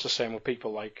think that's the same with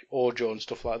people like Ojo and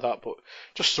stuff like that. But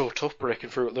just so tough breaking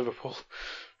through at Liverpool.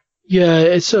 Yeah,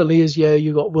 it certainly is. Yeah,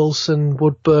 you got Wilson,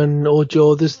 Woodburn,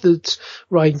 Ojo. There's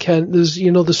Ryan Kent. There's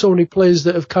so many players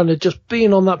that have kind of just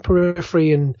been on that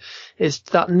periphery, and it's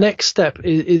that next step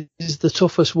is the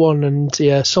toughest one. And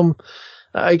yeah,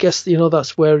 I guess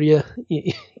that's where you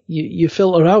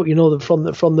filter out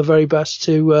from the very best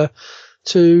to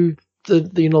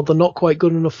the not quite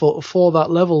good enough for that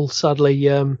level, sadly.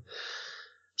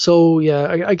 So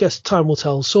yeah, I guess time will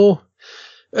tell. So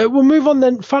we'll move on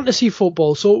then. Fantasy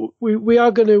football. So we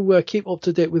are going to keep up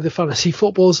to date with the fantasy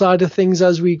football side of things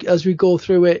as we go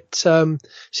through it.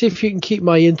 See if you can keep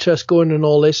my interest going and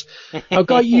all this. I've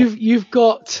got you've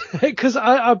got, because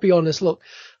I'll be honest. Look,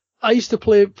 I used to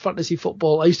play fantasy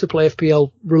football. I used to play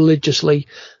FPL religiously,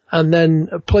 and then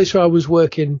a place where I was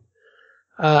working,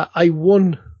 I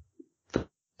won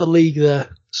the league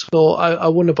there. So I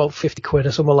won about 50 quid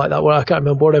or something like that. Well, I can't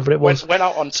remember, whatever it was. Went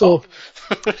out on top.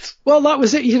 Well, that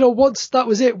was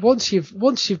it. Once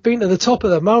you've been to the top of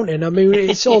the mountain, I mean,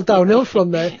 it's all downhill from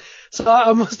there. So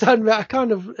I must admit, I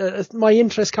kind of, my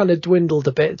interest kind of dwindled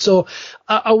a bit. So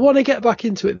I want to get back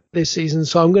into it this season.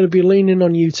 So I'm going to be leaning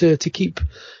on you to keep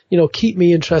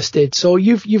me interested. So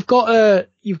you've got a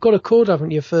code,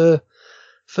 haven't you, for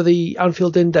the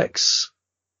Anfield Index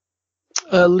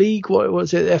league? What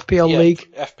was it? FPL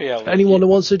league? FPL. Anyone who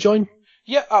wants to join?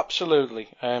 Yeah, absolutely.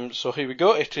 So here we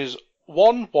go. It is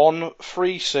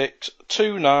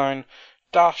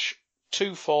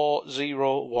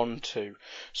 113629-24012.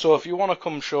 So if you want to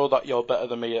come show that you're better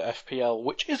than me at FPL,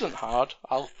 which isn't hard,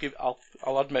 I'll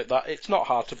admit that it's not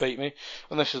hard to beat me,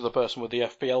 and this is the person with the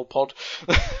FPL pod.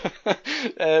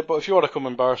 But if you want to come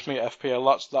embarrass me at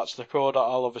FPL, that's the code.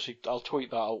 I'll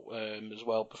tweet that out as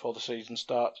well before the season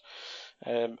starts.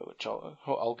 Which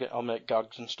I'll make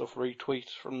gags and stuff retweet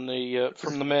from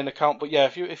the main account. But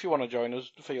yeah, if you want to join us,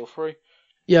 feel free.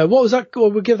 Yeah, what was that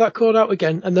code? We'll give that code out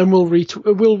again, and then we'll tweet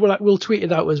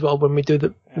it out as well when we do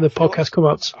the podcast come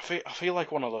out. I feel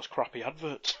like one of those crappy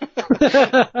adverts.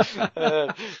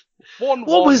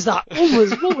 What was that?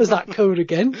 What was that code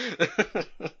again?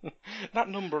 That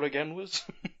number again was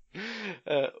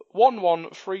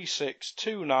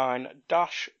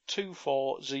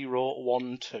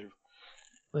 113629-24012.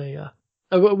 There you are.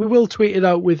 We will tweet it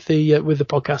out with the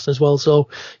podcast as well. So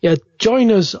yeah,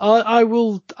 join us. I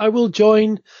will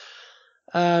join.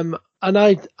 And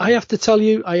I have to tell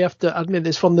you, I have to admit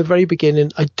this from the very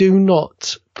beginning. I do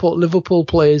not put Liverpool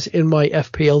players in my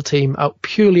FPL team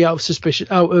purely out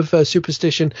of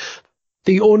superstition.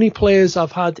 The only players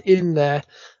I've had in there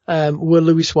were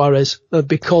Luis Suarez,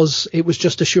 because it was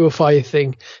just a surefire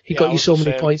thing. He got you so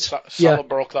many points. Salah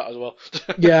broke that as well.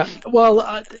 Yeah,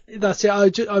 well, that's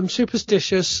it. I'm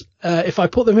superstitious. if I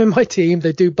put them in my team,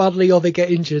 they do badly or they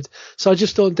get injured. So I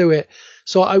just don't do it.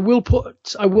 So I will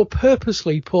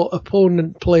purposely put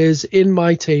opponent players in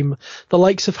my team, the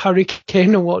likes of Harry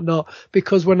Kane and whatnot,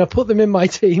 because when I put them in my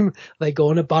team, they go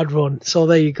on a bad run. So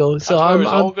there you go. So That's where his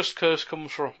August curse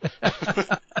comes from.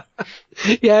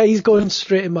 Yeah, he's going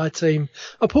straight in my team.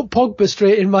 I put Pogba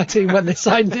straight in my team when they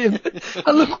signed him,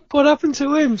 and look what happened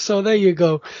to him. So there you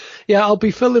go. Yeah, I'll be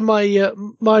filling my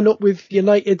mine up with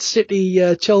United,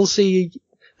 City, Chelsea,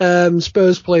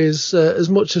 Spurs players as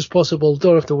much as possible.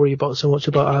 Don't have to worry so much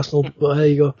about Arsenal. But there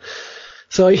you go.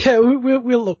 So yeah,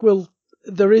 we'll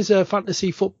there is a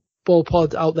fantasy football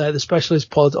pod out there, the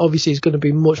specialist pod. Obviously, it's going to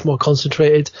be much more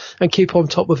concentrated and keep on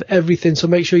top of everything. So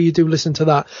make sure you do listen to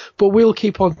that. But we'll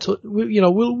keep on,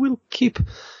 we'll keep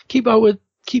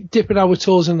dipping our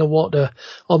toes in the water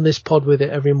on this pod with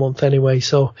it every month anyway.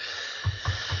 So,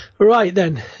 right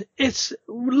then, let's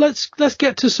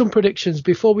get to some predictions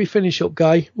before we finish up,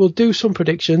 Guy. We'll do some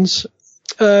predictions.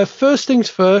 First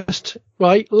things first,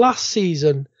 right? Last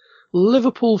season,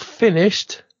 Liverpool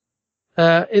finished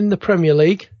in the Premier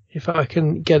League. If I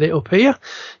can get it up here.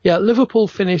 Yeah, Liverpool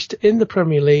finished in the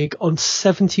Premier League on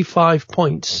 75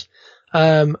 points.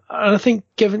 And I think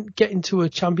getting to a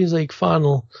Champions League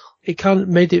final, it kind of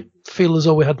made it feel as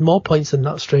though we had more points than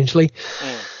that, strangely.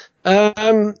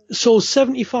 So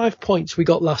 75 points we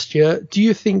got last year. Do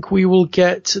you think we will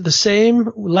get the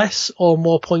same, less, or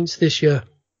more points this year?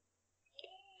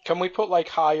 Can we put like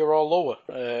higher or lower?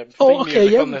 Okay,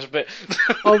 yeah. On this bit.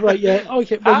 Oh, right, yeah.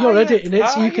 Okay, well, you're editing it,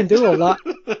 so you can do all that.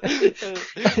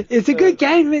 It's a good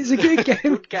game. It's a good game.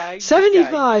 Good game.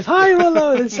 75. Higher or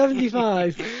lower than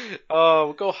 75? Oh,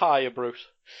 we'll go higher, Bruce.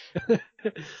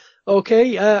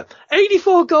 Okay,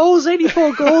 84 goals.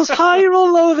 Higher or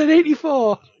lower than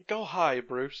 84? Go higher,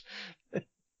 Bruce.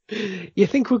 You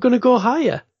think we're going to go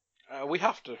higher? We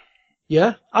have to.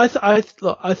 Yeah, I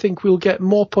think we'll get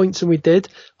more points than we did.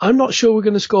 I'm not sure we're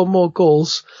going to score more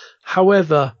goals.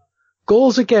 However,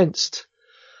 goals against,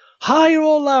 higher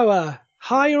or lower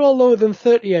than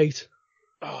 38.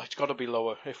 Oh, it's got to be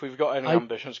lower. If we've got any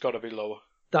ambition, it's got to be lower.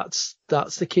 That's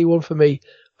the key one for me.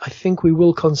 I think we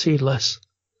will concede less,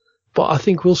 but I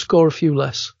think we'll score a few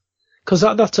less, because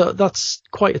that's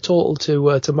quite a total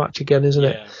to match again, isn't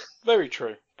it? Yeah, very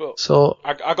true. But so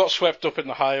I got swept up in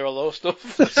the higher or low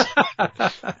stuff. It's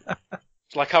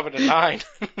like having a 9.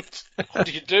 What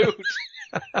do you do?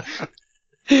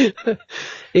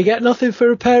 You get nothing for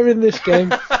repairing this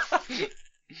game.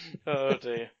 Oh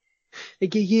dear.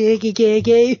 This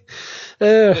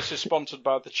is sponsored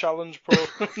by the Challenge Pro.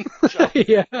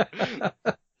 Yeah.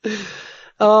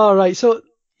 All right. So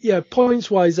yeah,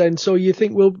 points wise then. So you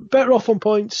think we're better off on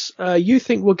points? You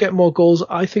think we'll get more goals?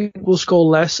 I think we'll score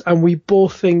less, and we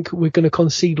both think we're going to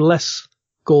concede less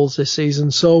goals this season.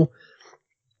 So,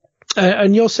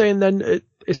 and you're saying then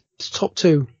it's top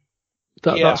 2.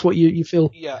 That's what you feel.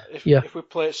 Yeah. If we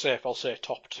play it safe, I'll say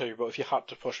top 2. But if you had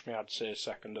to push me, I'd say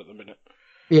second at the minute.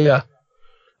 Yeah,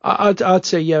 I'd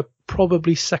say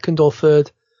probably second or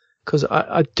third, because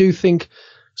I do think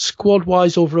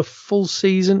squad-wise over a full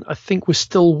season, I think we're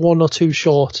still 1 or 2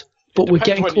 short, but we're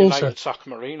getting closer. United sack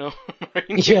Marino.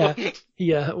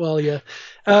 Yeah. Well, yeah.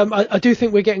 I do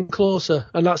think we're getting closer,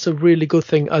 and that's a really good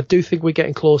thing. I do think we're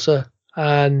getting closer,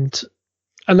 and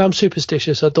I'm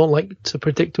superstitious. I don't like to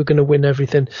predict we're going to win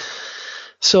everything.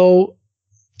 So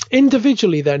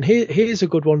individually, then here's a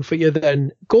good one for you.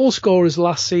 Then goal scorers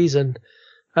last season.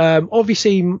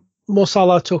 Obviously, Mo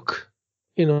Salah took,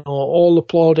 all the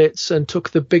plaudits and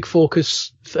took the big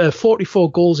focus,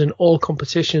 44 goals in all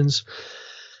competitions.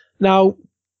 Now,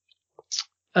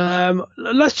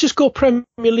 let's just go Premier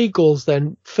League goals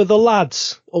then for the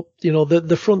lads up,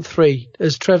 the front 3,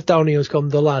 as Trev Downey has come,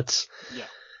 the lads. Yeah.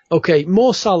 Okay,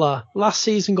 Mo Salah last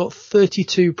season got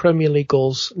 32 Premier League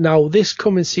goals. Now, this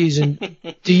coming season,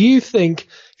 do you think,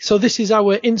 so this is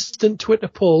our instant Twitter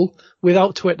poll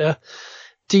without Twitter,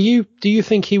 do you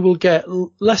think he will get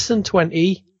less than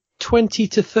 20, 20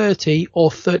 to 30,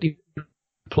 or 30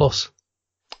 plus?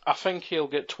 I think he'll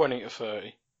get 20 to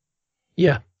 30.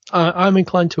 Yeah, I'm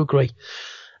inclined to agree.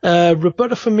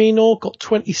 Roberto Firmino got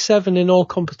 27 in all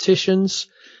competitions.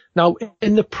 Now,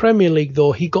 in the Premier League,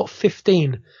 though, he got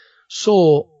 15.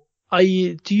 So, do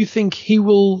you think he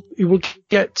will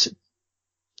get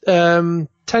 10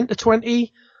 to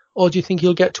 20, or do you think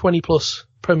he'll get 20 plus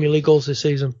Premier League goals this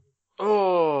season?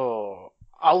 Oh,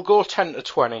 I'll go 10 to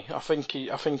 20. I think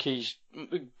he's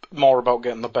more about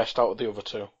getting the best out of the other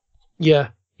 2.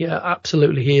 Yeah,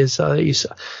 absolutely. He is. He's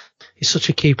such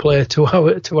a key player to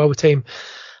our team.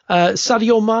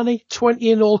 Sadio Mane,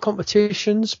 20 in all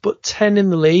competitions, but 10 in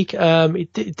the league. He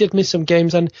did miss some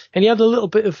games, and he had a little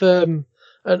bit of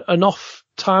an off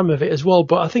time of it as well.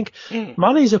 But I think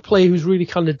Mane is a player who's really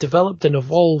kind of developed and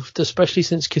evolved, especially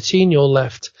since Coutinho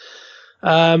left.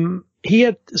 He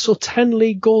had 10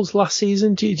 league goals last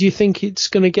season. Do you think it's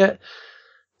going to get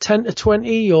 10 to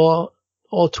 20 or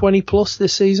 20 plus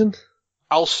this season?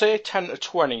 I'll say 10 to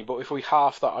 20, but if we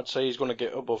half that, I'd say he's going to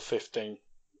get above 15.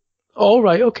 All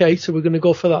right, okay, so we're going to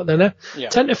go for that then, eh? Yeah.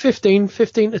 10 to 15,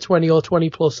 15 to 20, or 20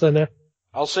 plus then, eh?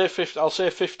 I'll say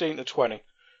 15 to 20.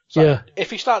 So Yeah. if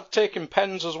he starts taking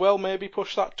pens as well, maybe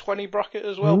push that 20 bracket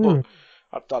as well.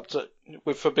 But that's it.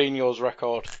 With Fabinho's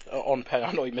record on pen,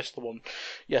 I know he missed the one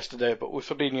yesterday, but with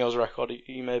Fabinho's record,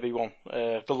 he may be one,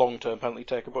 the long-term penalty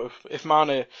taker. But if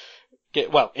Mane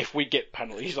if we get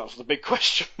penalties, that's the big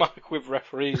question mark with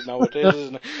referees nowadays,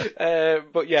 isn't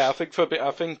it? But yeah, I think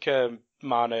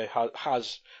Mane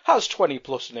has 20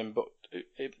 plus in him, but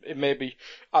it may be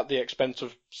at the expense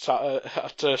of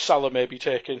Salah maybe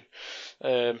taking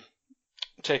a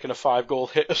 5-goal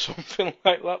hit or something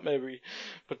like that, maybe.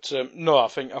 But no, I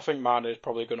think Mane is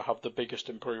probably going to have the biggest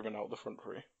improvement out of the front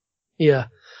three. Yeah.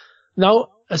 Now,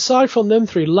 aside from them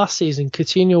three, last season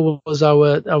Coutinho was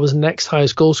our next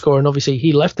highest goal scorer, and obviously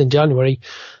he left in January.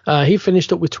 He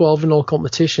finished up with 12 in all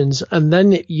competitions, and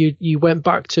then you went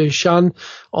back to Shan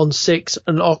on 6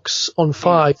 and Ox on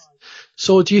 5.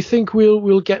 So do you think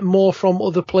we'll get more from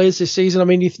other players this season? I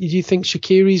mean, do you think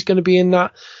Shaqiri's going to be in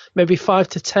that maybe 5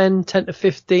 to 10, 10 to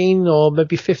 15, or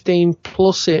maybe 15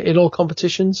 plus in all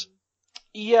competitions?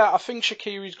 Yeah, I think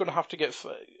Shaqiri's going to have to get,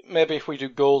 maybe if we do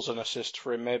goals and assists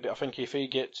for him, maybe I think if he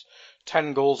gets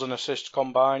 10 goals and assists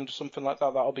combined, something like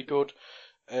that, that'll be good.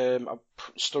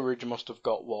 Sturridge must have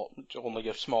got only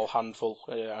a small handful.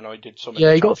 I know he did some.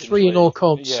 Yeah, he got 3 in all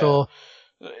comps. Yeah. So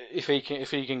if he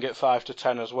can get 5 to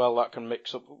 10 as well, that can make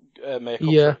up.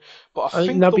 Yeah, but I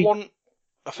think the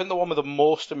one with the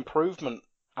most improvement,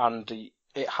 Andy,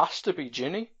 it has to be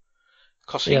Ginny.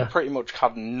 Because he pretty much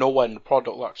had no end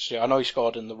product last year. I know he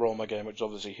scored in the Roma game, which is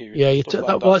obviously huge. Yeah,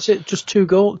 that's it. Just two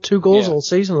goals all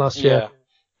season last year. Yeah,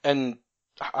 and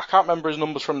I can't remember his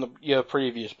numbers from the year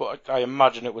previous, but I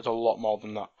imagine it was a lot more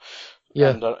than that. Yeah,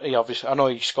 and I know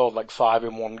he scored like 5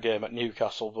 in one game at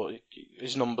Newcastle, but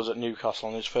his numbers at Newcastle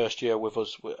in his first year with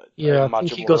us, I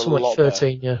think he got something like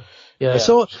 13. Yeah.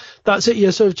 So that's it. Yeah,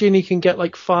 so if Ginny can get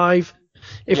like 5,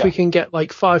 if we can get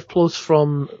like 5 plus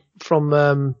from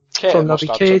Naby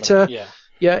Keita.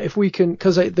 Yeah, if we can,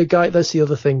 because the guy, that's the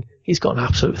other thing, he's got an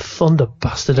absolute thunder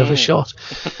bastard of a shot.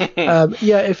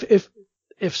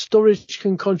 If Sturridge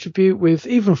can contribute with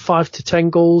even 5 to 10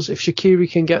 goals, if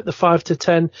Shaqiri can get the 5 to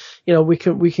 10,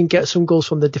 we can get some goals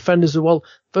from the defenders as well.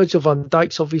 Virgil van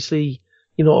Dijk's obviously,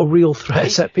 a real threat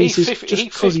at set pieces. He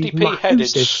 50p headed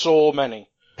so many.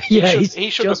 Yeah,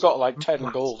 he should have got like 10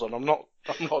 goals, and I'm not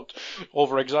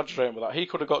over exaggerating with that. He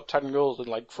could have got 10 goals in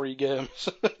like 3 games.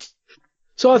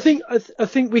 So I think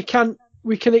we can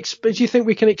expect. Do you think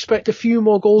we can expect a few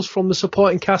more goals from the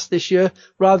supporting cast this year,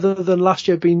 rather than last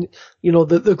year being,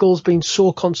 the goals being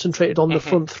so concentrated on the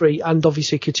front three and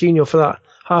obviously Coutinho for that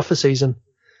half a season?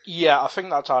 Yeah, I think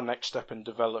that's our next step in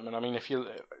development. I mean,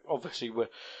 obviously we're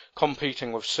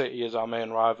competing with City as our main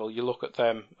rival. You look at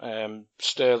them.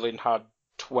 Sterling had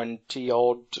 20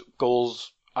 odd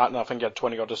goals. And I think he had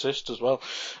 20 odd assists as well.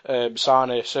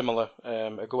 Sane, similar.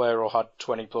 Aguero had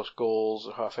 20 plus goals.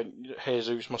 I think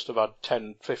Jesus must have had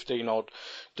 10, 15 odd.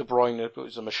 De Bruyne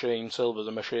was a machine. Silva's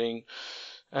a machine.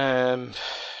 I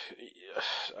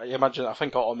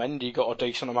think Otamendi got a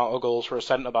decent amount of goals for a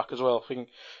centre-back as well. I think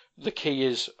the key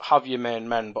is have your main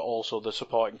men, but also the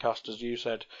supporting cast, as you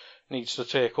said, needs to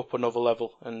take up another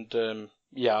level. And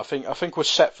I think we're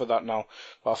set for that now.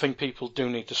 But I think people do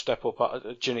need to step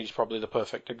up. Ginny's probably the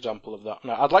perfect example of that.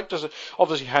 Now, I'd like to.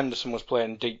 Obviously, Henderson was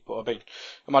playing deep, but I mean,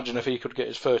 imagine if he could get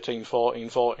his 13, 14,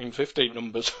 14, 15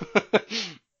 numbers.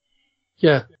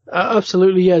 Yeah,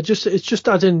 absolutely. Yeah, it's just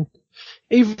adding.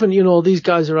 Even these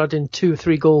guys are adding 2 or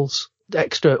 3 goals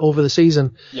extra over the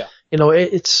season. Yeah.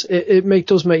 It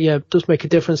does make a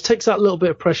difference. Takes that little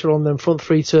bit of pressure on them front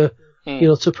three to.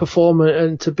 To perform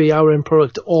and to be our end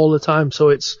product all the time. So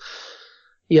it's,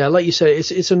 like you say,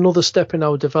 it's another step in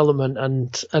our development,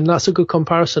 and that's a good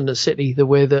comparison to City, the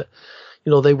way that,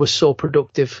 they were so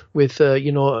productive with, a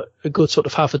good sort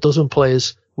of half a dozen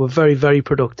players were very, very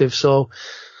productive. So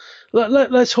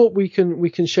let's hope we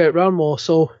can share it around more.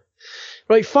 So,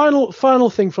 right, final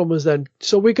thing from us then.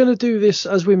 So we're going to do this,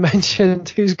 as we mentioned,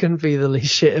 who's going to be the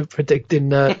least shit at predicting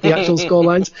the actual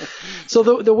scorelines. So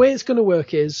the way it's going to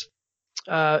work is,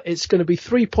 it's going to be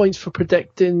 3 points for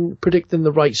predicting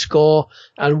the right score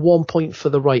and 1 point for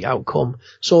the right outcome.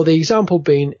 So the example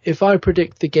being, if I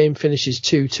predict the game finishes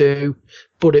 2-2,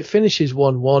 but it finishes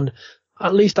 1-1,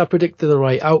 at least I predicted the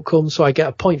right outcome, so I get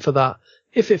a point for that.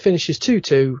 If it finishes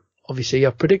 2-2, obviously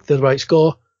I've predicted the right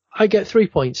score, I get 3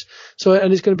 points. So,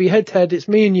 and it's going to be head-to-head, it's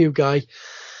me and you, Guy.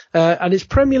 And it's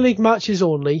Premier League matches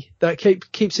only. That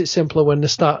keeps it simpler when they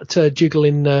start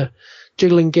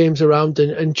jiggling games around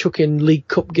and chucking League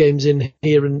Cup games in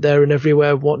here and there and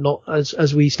everywhere and whatnot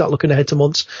as we start looking ahead to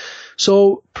months.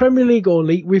 So Premier League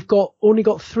only. We've only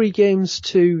got 3 games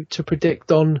to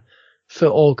predict on for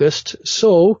August.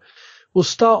 So we'll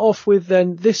start off with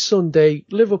then this Sunday,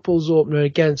 Liverpool's opener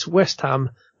against West Ham.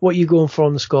 What are you going for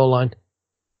on the scoreline?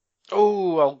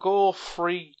 Oh, I'll go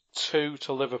 3-2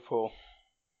 to Liverpool.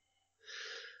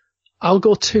 I'll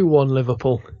go 2-1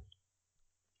 Liverpool.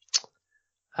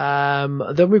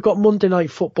 Then we've got Monday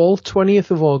Night Football,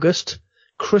 20th of August,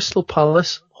 Crystal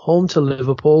Palace, home to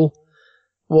Liverpool.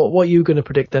 What are you going to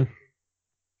predict then?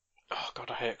 Oh God,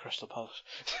 I hate Crystal Palace.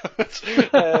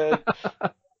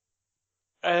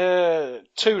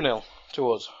 2-0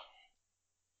 to us.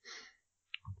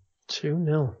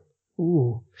 2-0.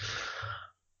 Ooh.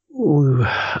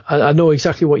 I know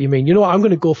exactly what you mean. You know what? I'm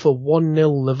going to go for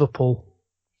 1-0 Liverpool.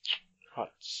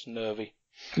 That's nervy.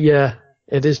 Yeah,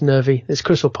 it is nervy. It's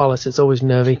Crystal Palace. It's always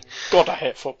nervy. God, I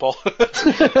hate football.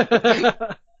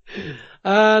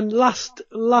 And last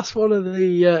one of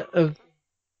the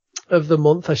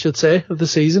month, I should say, of the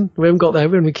season. We haven't got there.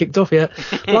 We haven't kicked off yet.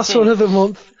 Last one of the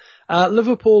month.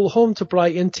 Liverpool home to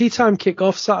Brighton. Tea time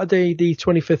kick-off Saturday, the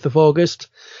 25th of August.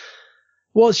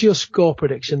 What's your score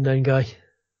prediction then, Guy?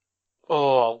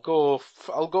 Oh, I'll go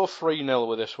 3-0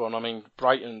 with this one. I mean,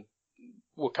 Brighton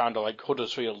were kind of like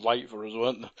Huddersfield light for us,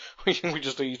 weren't they? We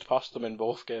just eased past them in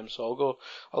both games, so I'll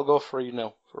go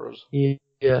 3-0 for us.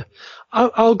 Yeah,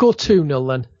 I'll go 2-0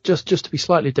 then. Just to be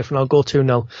slightly different, I'll go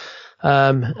 2-0.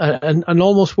 And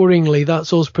almost worryingly,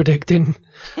 that's us predicting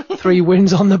 3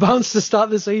 wins on the bounce to start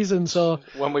the season. So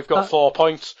when we've got 4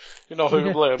 points, you know who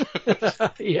to blame.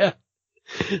 Yeah.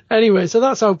 Anyway, so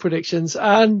that's our predictions,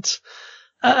 and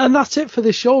that's it for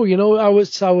this show. You know, our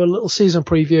little season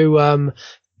preview.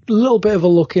 A little bit of a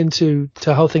look into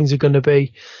how things are going to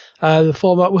be. The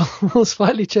format will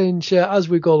slightly change as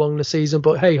we go along the season,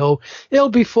 but hey ho, it'll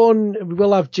be fun.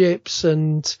 We'll have jips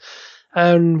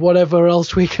and whatever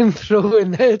else we can throw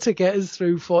in there to get us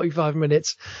through 45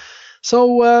 minutes.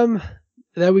 So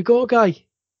there we go, Guy.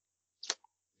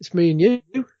 It's me and you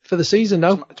for the season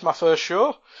now. It's my first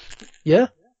show. Yeah.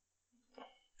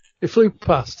 It flew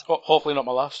past. Hopefully not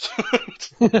my last.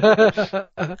 No,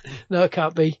 it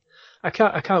can't be. I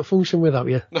can't function without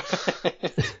you.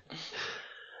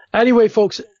 Anyway,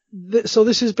 folks, so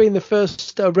this has been the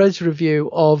first Reds review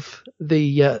of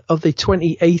the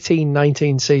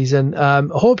 2018-19 season. I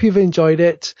hope you've enjoyed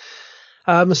it.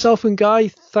 Myself and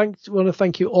Guy, want to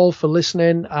thank you all for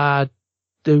listening.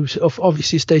 Do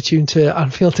obviously stay tuned to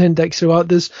Anfield Index throughout.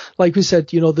 There's, like we said,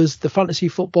 there's the fantasy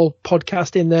football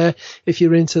podcast in there if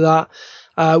you're into that.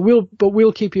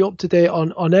 We'll keep you up to date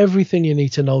on everything you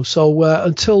need to know. So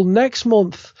until next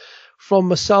month, from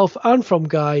myself and from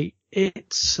Guy,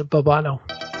 it's bye-bye now.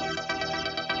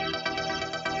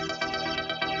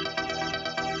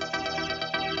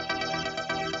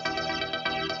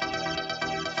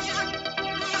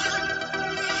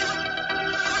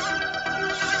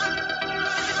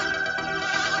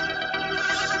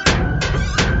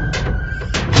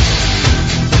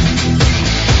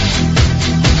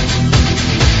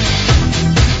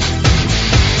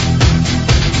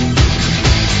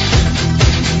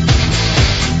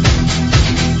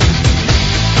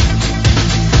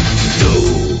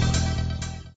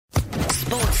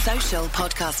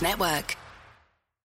 Podcast Network.